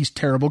proof of these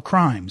terrible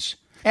crimes.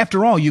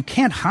 After all, you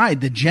can't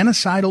hide the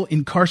genocidal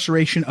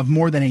incarceration of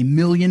more than 1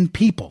 million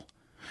people.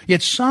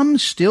 Yet some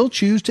still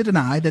choose to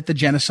deny that the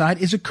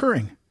genocide is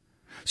occurring.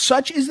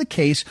 Such is the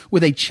case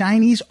with a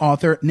Chinese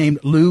author named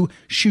Liu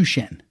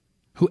Xushen,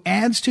 who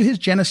adds to his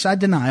genocide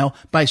denial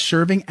by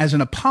serving as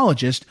an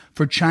apologist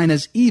for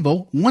China's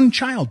evil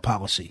one-child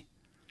policy.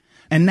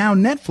 And now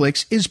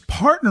Netflix is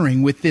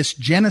partnering with this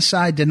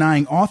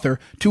genocide-denying author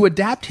to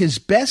adapt his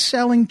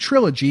best-selling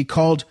trilogy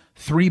called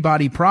Three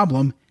Body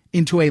Problem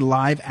into a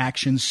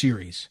live-action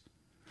series.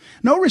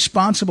 No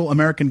responsible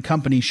American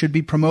company should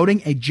be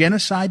promoting a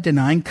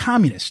genocide-denying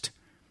communist.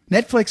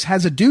 Netflix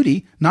has a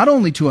duty not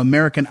only to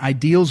American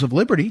ideals of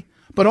liberty,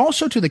 but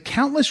also to the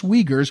countless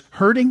Uyghurs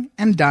hurting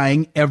and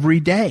dying every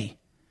day.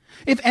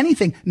 If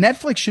anything,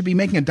 Netflix should be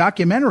making a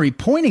documentary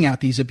pointing out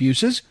these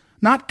abuses,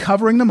 not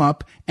covering them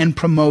up and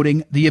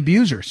promoting the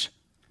abusers.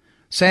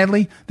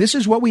 Sadly, this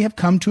is what we have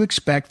come to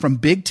expect from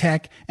big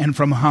tech and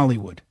from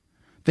Hollywood.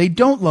 They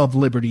don't love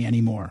liberty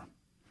anymore.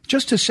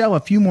 Just to sell a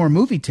few more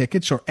movie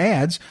tickets or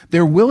ads,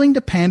 they're willing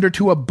to pander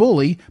to a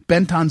bully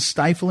bent on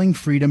stifling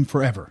freedom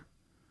forever.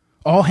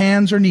 All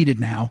hands are needed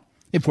now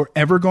if we're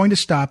ever going to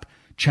stop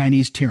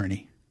Chinese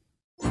tyranny.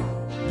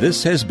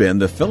 This has been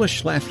the Phyllis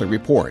Schlafly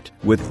Report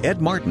with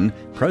Ed Martin,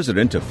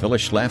 president of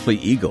Phyllis Schlafly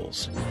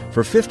Eagles.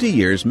 For 50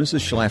 years,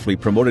 Mrs. Schlafly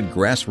promoted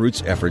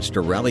grassroots efforts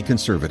to rally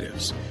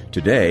conservatives.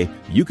 Today,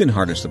 you can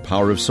harness the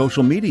power of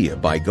social media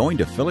by going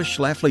to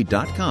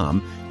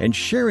phyllisschlafly.com and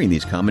sharing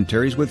these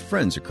commentaries with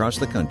friends across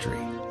the country.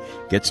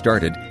 Get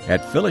started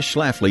at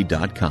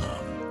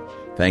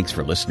phyllisschlafly.com. Thanks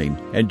for listening,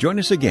 and join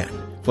us again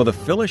for the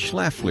Phyllis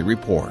Schlafly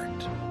Report.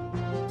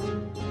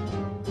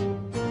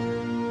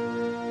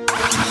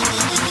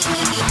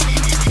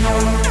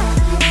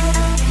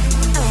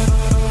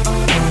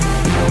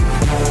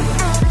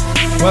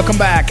 Welcome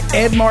back.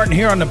 Ed Martin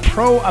here on the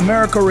Pro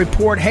America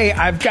Report. Hey,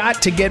 I've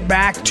got to get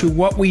back to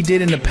what we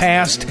did in the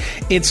past.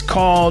 It's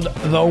called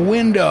The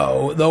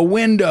Window. The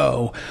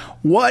Window.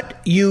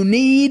 What you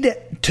need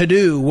to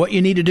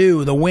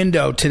do, the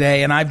window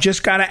today. And I've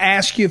just got to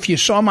ask you, if you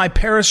saw my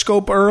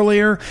Periscope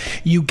earlier,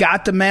 you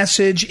got the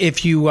message.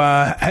 If you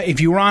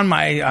were on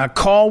my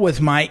call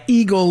with my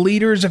Eagle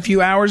leaders a few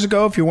hours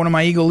ago, if you're one of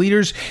my Eagle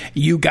leaders,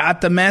 you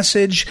got the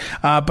message.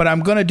 But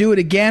I'm going to do it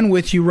again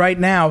with you right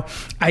now.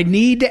 I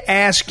need to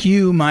ask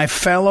you, my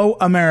fellow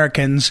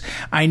Americans,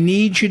 I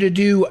need you to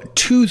do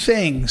two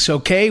things,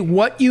 okay?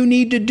 What you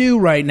need to do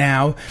right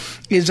now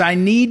is I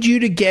need you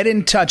to get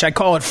in touch. I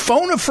call it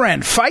Phone a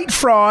Friend. Fight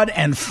fraud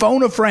and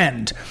phone a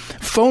friend.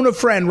 Phone a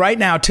friend right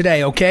now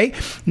today, okay?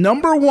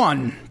 Number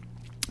one,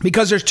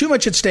 because there's too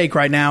much at stake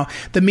right now.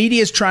 The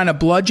media is trying to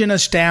bludgeon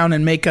us down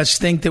and make us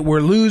think that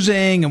we're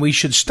losing and we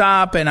should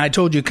stop. And I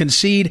told you,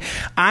 concede.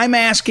 I'm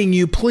asking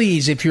you,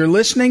 please, if you're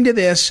listening to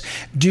this,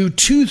 do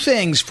two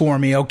things for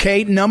me,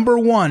 okay? Number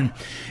one,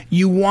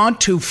 you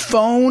want to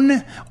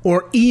phone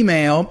or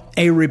email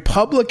a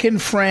Republican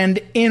friend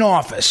in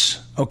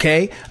office,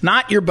 okay?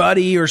 Not your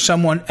buddy or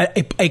someone,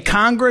 a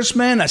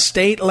congressman, a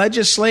state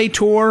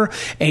legislator,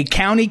 a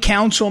county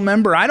council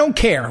member. I don't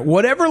care.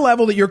 Whatever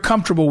level that you're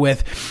comfortable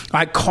with,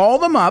 I call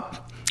them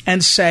up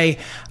and say,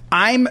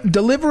 I'm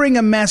delivering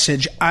a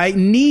message. I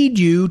need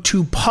you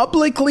to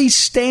publicly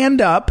stand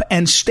up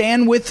and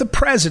stand with the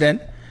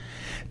president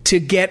to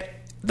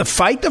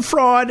fight the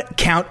fraud,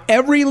 count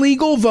every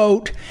legal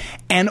vote,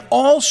 and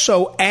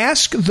also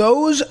ask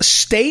those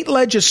state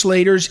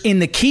legislators in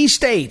the key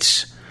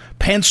states,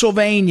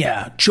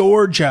 Pennsylvania,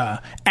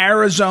 Georgia,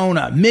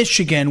 Arizona,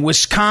 Michigan,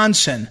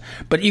 Wisconsin.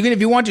 But even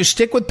if you want to,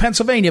 stick with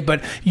Pennsylvania.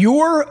 But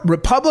your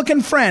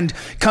Republican friend,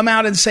 come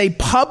out and say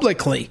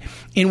publicly,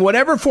 in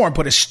whatever form,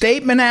 put a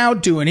statement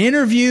out, do an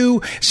interview,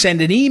 send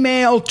an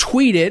email,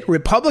 tweet it,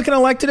 Republican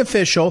elected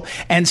official,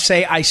 and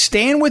say, I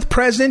stand with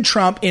President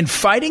Trump in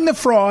fighting the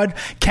fraud,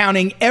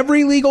 counting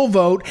every legal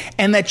vote,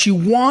 and that you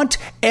want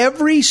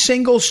every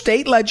single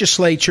state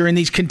legislature in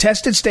these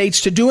contested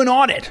states to do an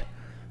audit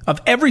of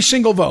every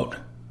single vote,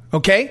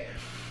 okay?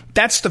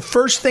 That's the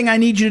first thing I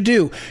need you to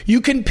do.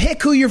 You can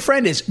pick who your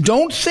friend is.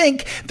 Don't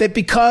think that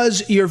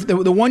because you're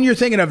the one you're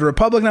thinking of, the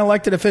Republican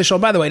elected official,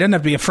 by the way, it doesn't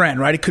have to be a friend,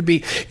 right? It could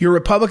be your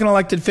Republican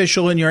elected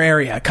official in your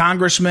area,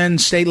 congressman,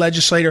 state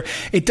legislator.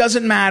 It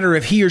doesn't matter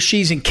if he or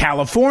she's in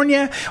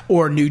California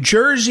or New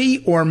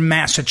Jersey or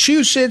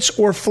Massachusetts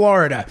or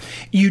Florida.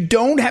 You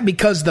don't have,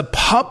 because the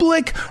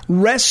public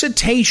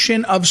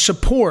recitation of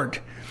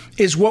support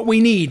is what we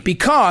need,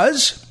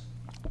 because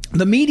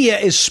the media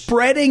is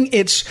spreading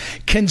its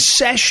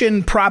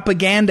concession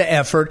propaganda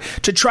effort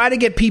to try to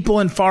get people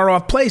in far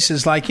off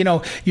places. Like,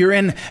 you're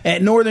in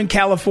Northern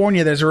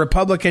California, there's a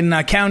Republican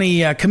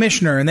county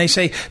commissioner, and they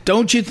say,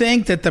 don't you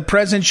think that the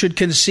president should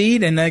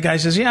concede? And the guy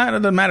says, yeah, it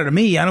doesn't matter to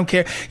me. I don't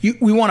care.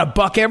 We want to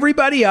buck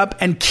everybody up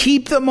and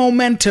keep the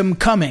momentum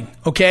coming.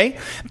 Okay?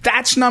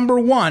 That's number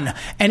one.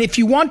 And if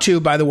you want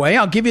to, by the way,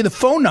 I'll give you the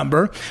phone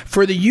number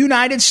for the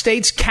United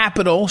States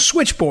Capitol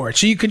switchboard.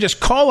 So you can just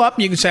call up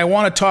and you can say, I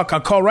want to talk.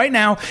 I'll call right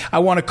now. I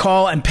want to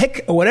call and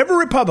pick whatever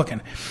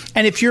Republican.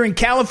 And if you're in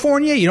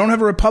California, you don't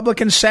have a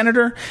Republican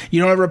senator,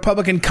 you don't have a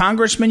Republican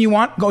congressman you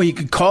want, you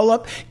can call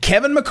up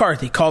Kevin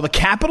McCarthy. Call the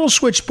Capitol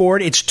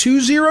switchboard. It's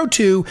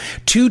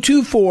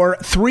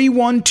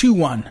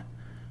 202-224-3121.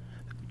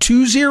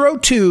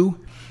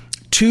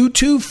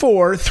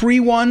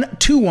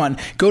 202-224-3121.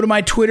 Go to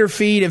my Twitter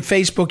feed and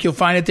Facebook. You'll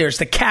find it there. It's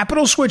the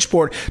Capitol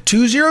switchboard,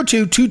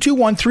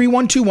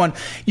 202-221-3121.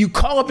 You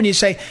call up and you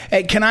say,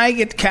 hey, can I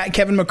get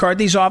Kevin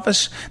McCarthy's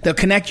office? They'll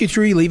connect you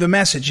through. You leave a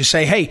message. You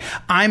say, hey,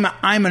 I'm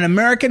an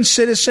American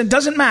citizen.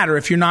 Doesn't matter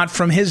if you're not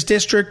from his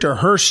district or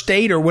her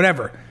state or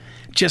whatever.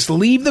 Just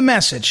leave the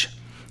message.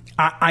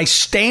 I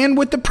stand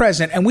with the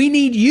president, and we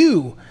need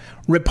you,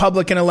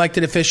 Republican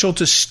elected official,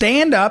 to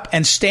stand up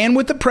and stand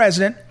with the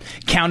president,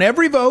 count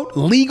every vote,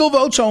 legal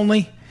votes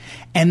only,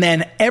 and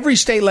then every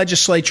state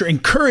legislature,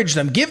 encourage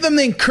them, give them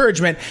the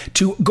encouragement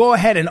to go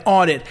ahead and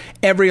audit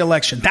every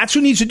election. That's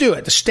who needs to do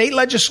it. The state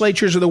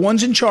legislatures are the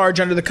ones in charge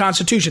under the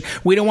Constitution.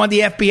 We don't want the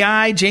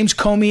FBI. James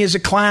Comey is a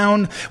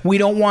clown. We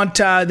don't want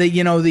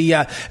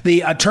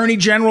the Attorney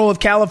General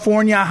of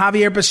California,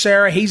 Javier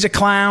Becerra. He's a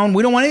clown.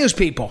 We don't want any of those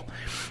people.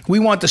 We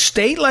want the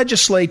state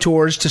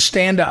legislators to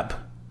stand up.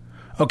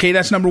 Okay,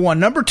 that's number one.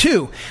 Number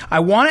two, I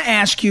want to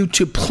ask you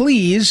to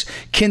please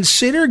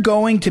consider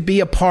going to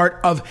be a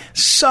part of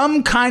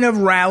some kind of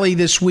rally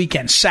this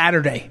weekend,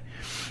 Saturday.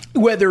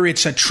 Whether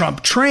it's a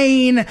Trump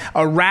train,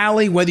 a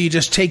rally, whether you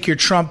just take your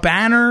Trump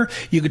banner,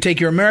 you could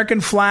take your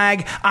American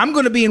flag. I'm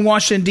going to be in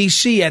Washington,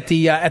 D.C. at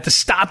the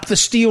Stop the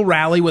Steal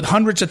rally with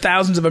hundreds of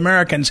thousands of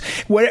Americans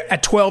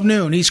at 12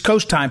 noon, East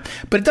Coast time.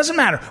 But it doesn't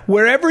matter.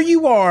 Wherever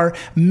you are,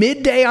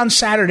 midday on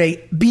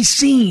Saturday, be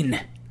seen.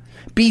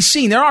 Be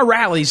seen. There are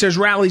rallies. There's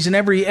rallies in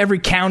every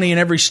county and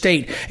every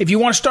state. If you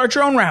want to start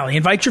your own rally,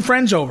 invite your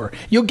friends over.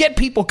 You'll get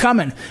people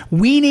coming.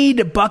 We need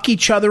to buck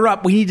each other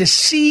up. We need to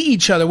see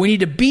each other. We need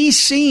to be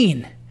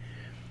seen.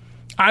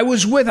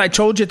 I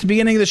told you at the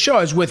beginning of the show,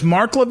 I was with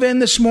Mark Levin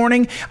this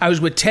morning. I was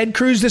with Ted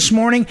Cruz this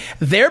morning.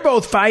 They're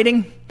both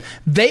fighting.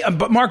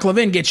 But Mark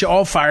Levin gets you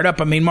all fired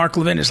up. I mean, Mark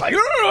Levin is like,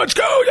 let's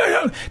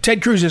go.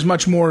 Ted Cruz is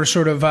much more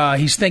sort of,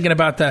 he's thinking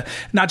about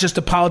not just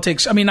the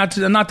politics. I mean,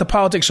 not the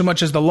politics so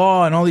much as the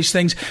law and all these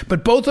things.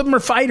 But both of them are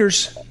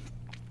fighters.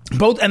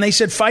 And they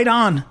said, fight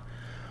on.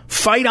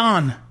 Fight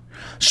on.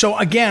 So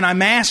again,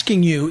 I'm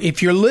asking you,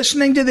 if you're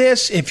listening to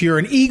this, if you're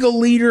an Eagle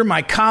leader,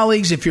 my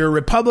colleagues, if you're a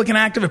Republican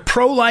activist,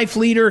 pro-life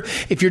leader,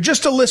 if you're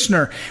just a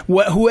listener,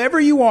 whoever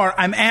you are,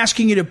 I'm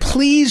asking you to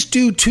please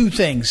do two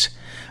things.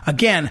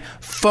 Again,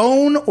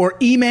 phone or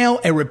email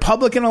a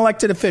Republican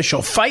elected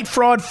official. Fight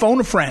fraud, phone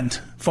a friend.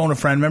 Phone a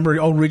friend. Remember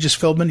old Regis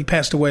Philbin? He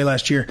passed away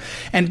last year.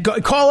 And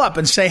call up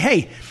and say,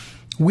 hey,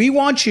 we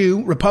want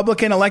you,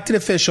 Republican elected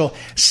official,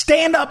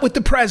 stand up with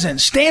the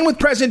president. Stand with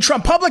President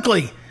Trump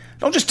publicly.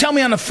 Don't just tell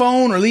me on the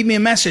phone or leave me a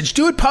message.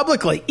 Do it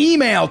publicly.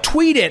 Email,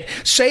 tweet it,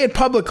 say it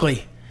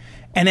publicly.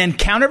 And then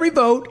count every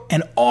vote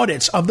and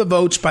audits of the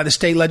votes by the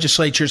state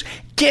legislatures.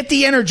 Get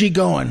the energy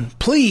going.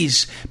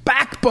 Please.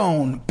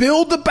 Backbone.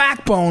 Build the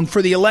backbone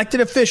for the elected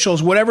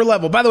officials, whatever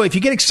level. By the way, if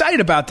you get excited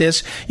about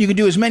this, you can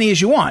do as many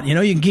as you want.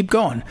 You can keep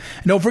going.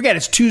 And don't forget,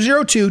 it's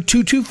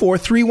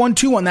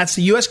 202-224-3121. That's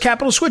the U.S.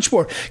 Capitol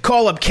switchboard.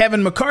 Call up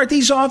Kevin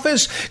McCarthy's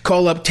office.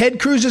 Call up Ted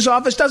Cruz's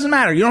office. Doesn't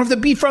matter. You don't have to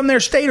be from their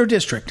state or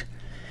district.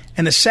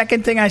 And the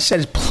second thing I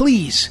said is,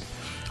 please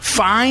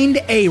find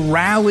a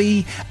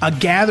rally, a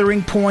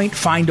gathering point,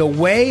 find a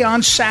way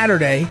on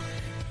Saturday,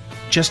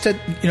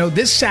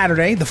 this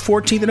Saturday, the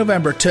 14th of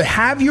November, to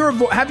have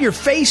your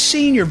face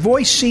seen, your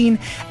voice seen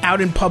out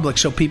in public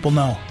so people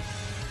know.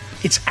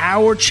 It's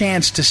our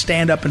chance to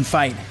stand up and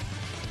fight.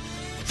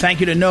 Thank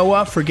you to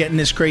Noah for getting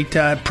this great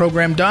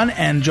program done,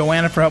 and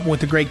Joanna for helping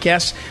with the great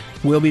guests.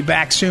 We'll be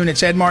back soon.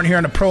 It's Ed Martin here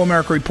on the Pro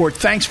America Report.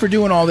 Thanks for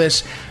doing all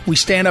this. We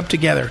stand up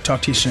together.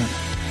 Talk to you soon.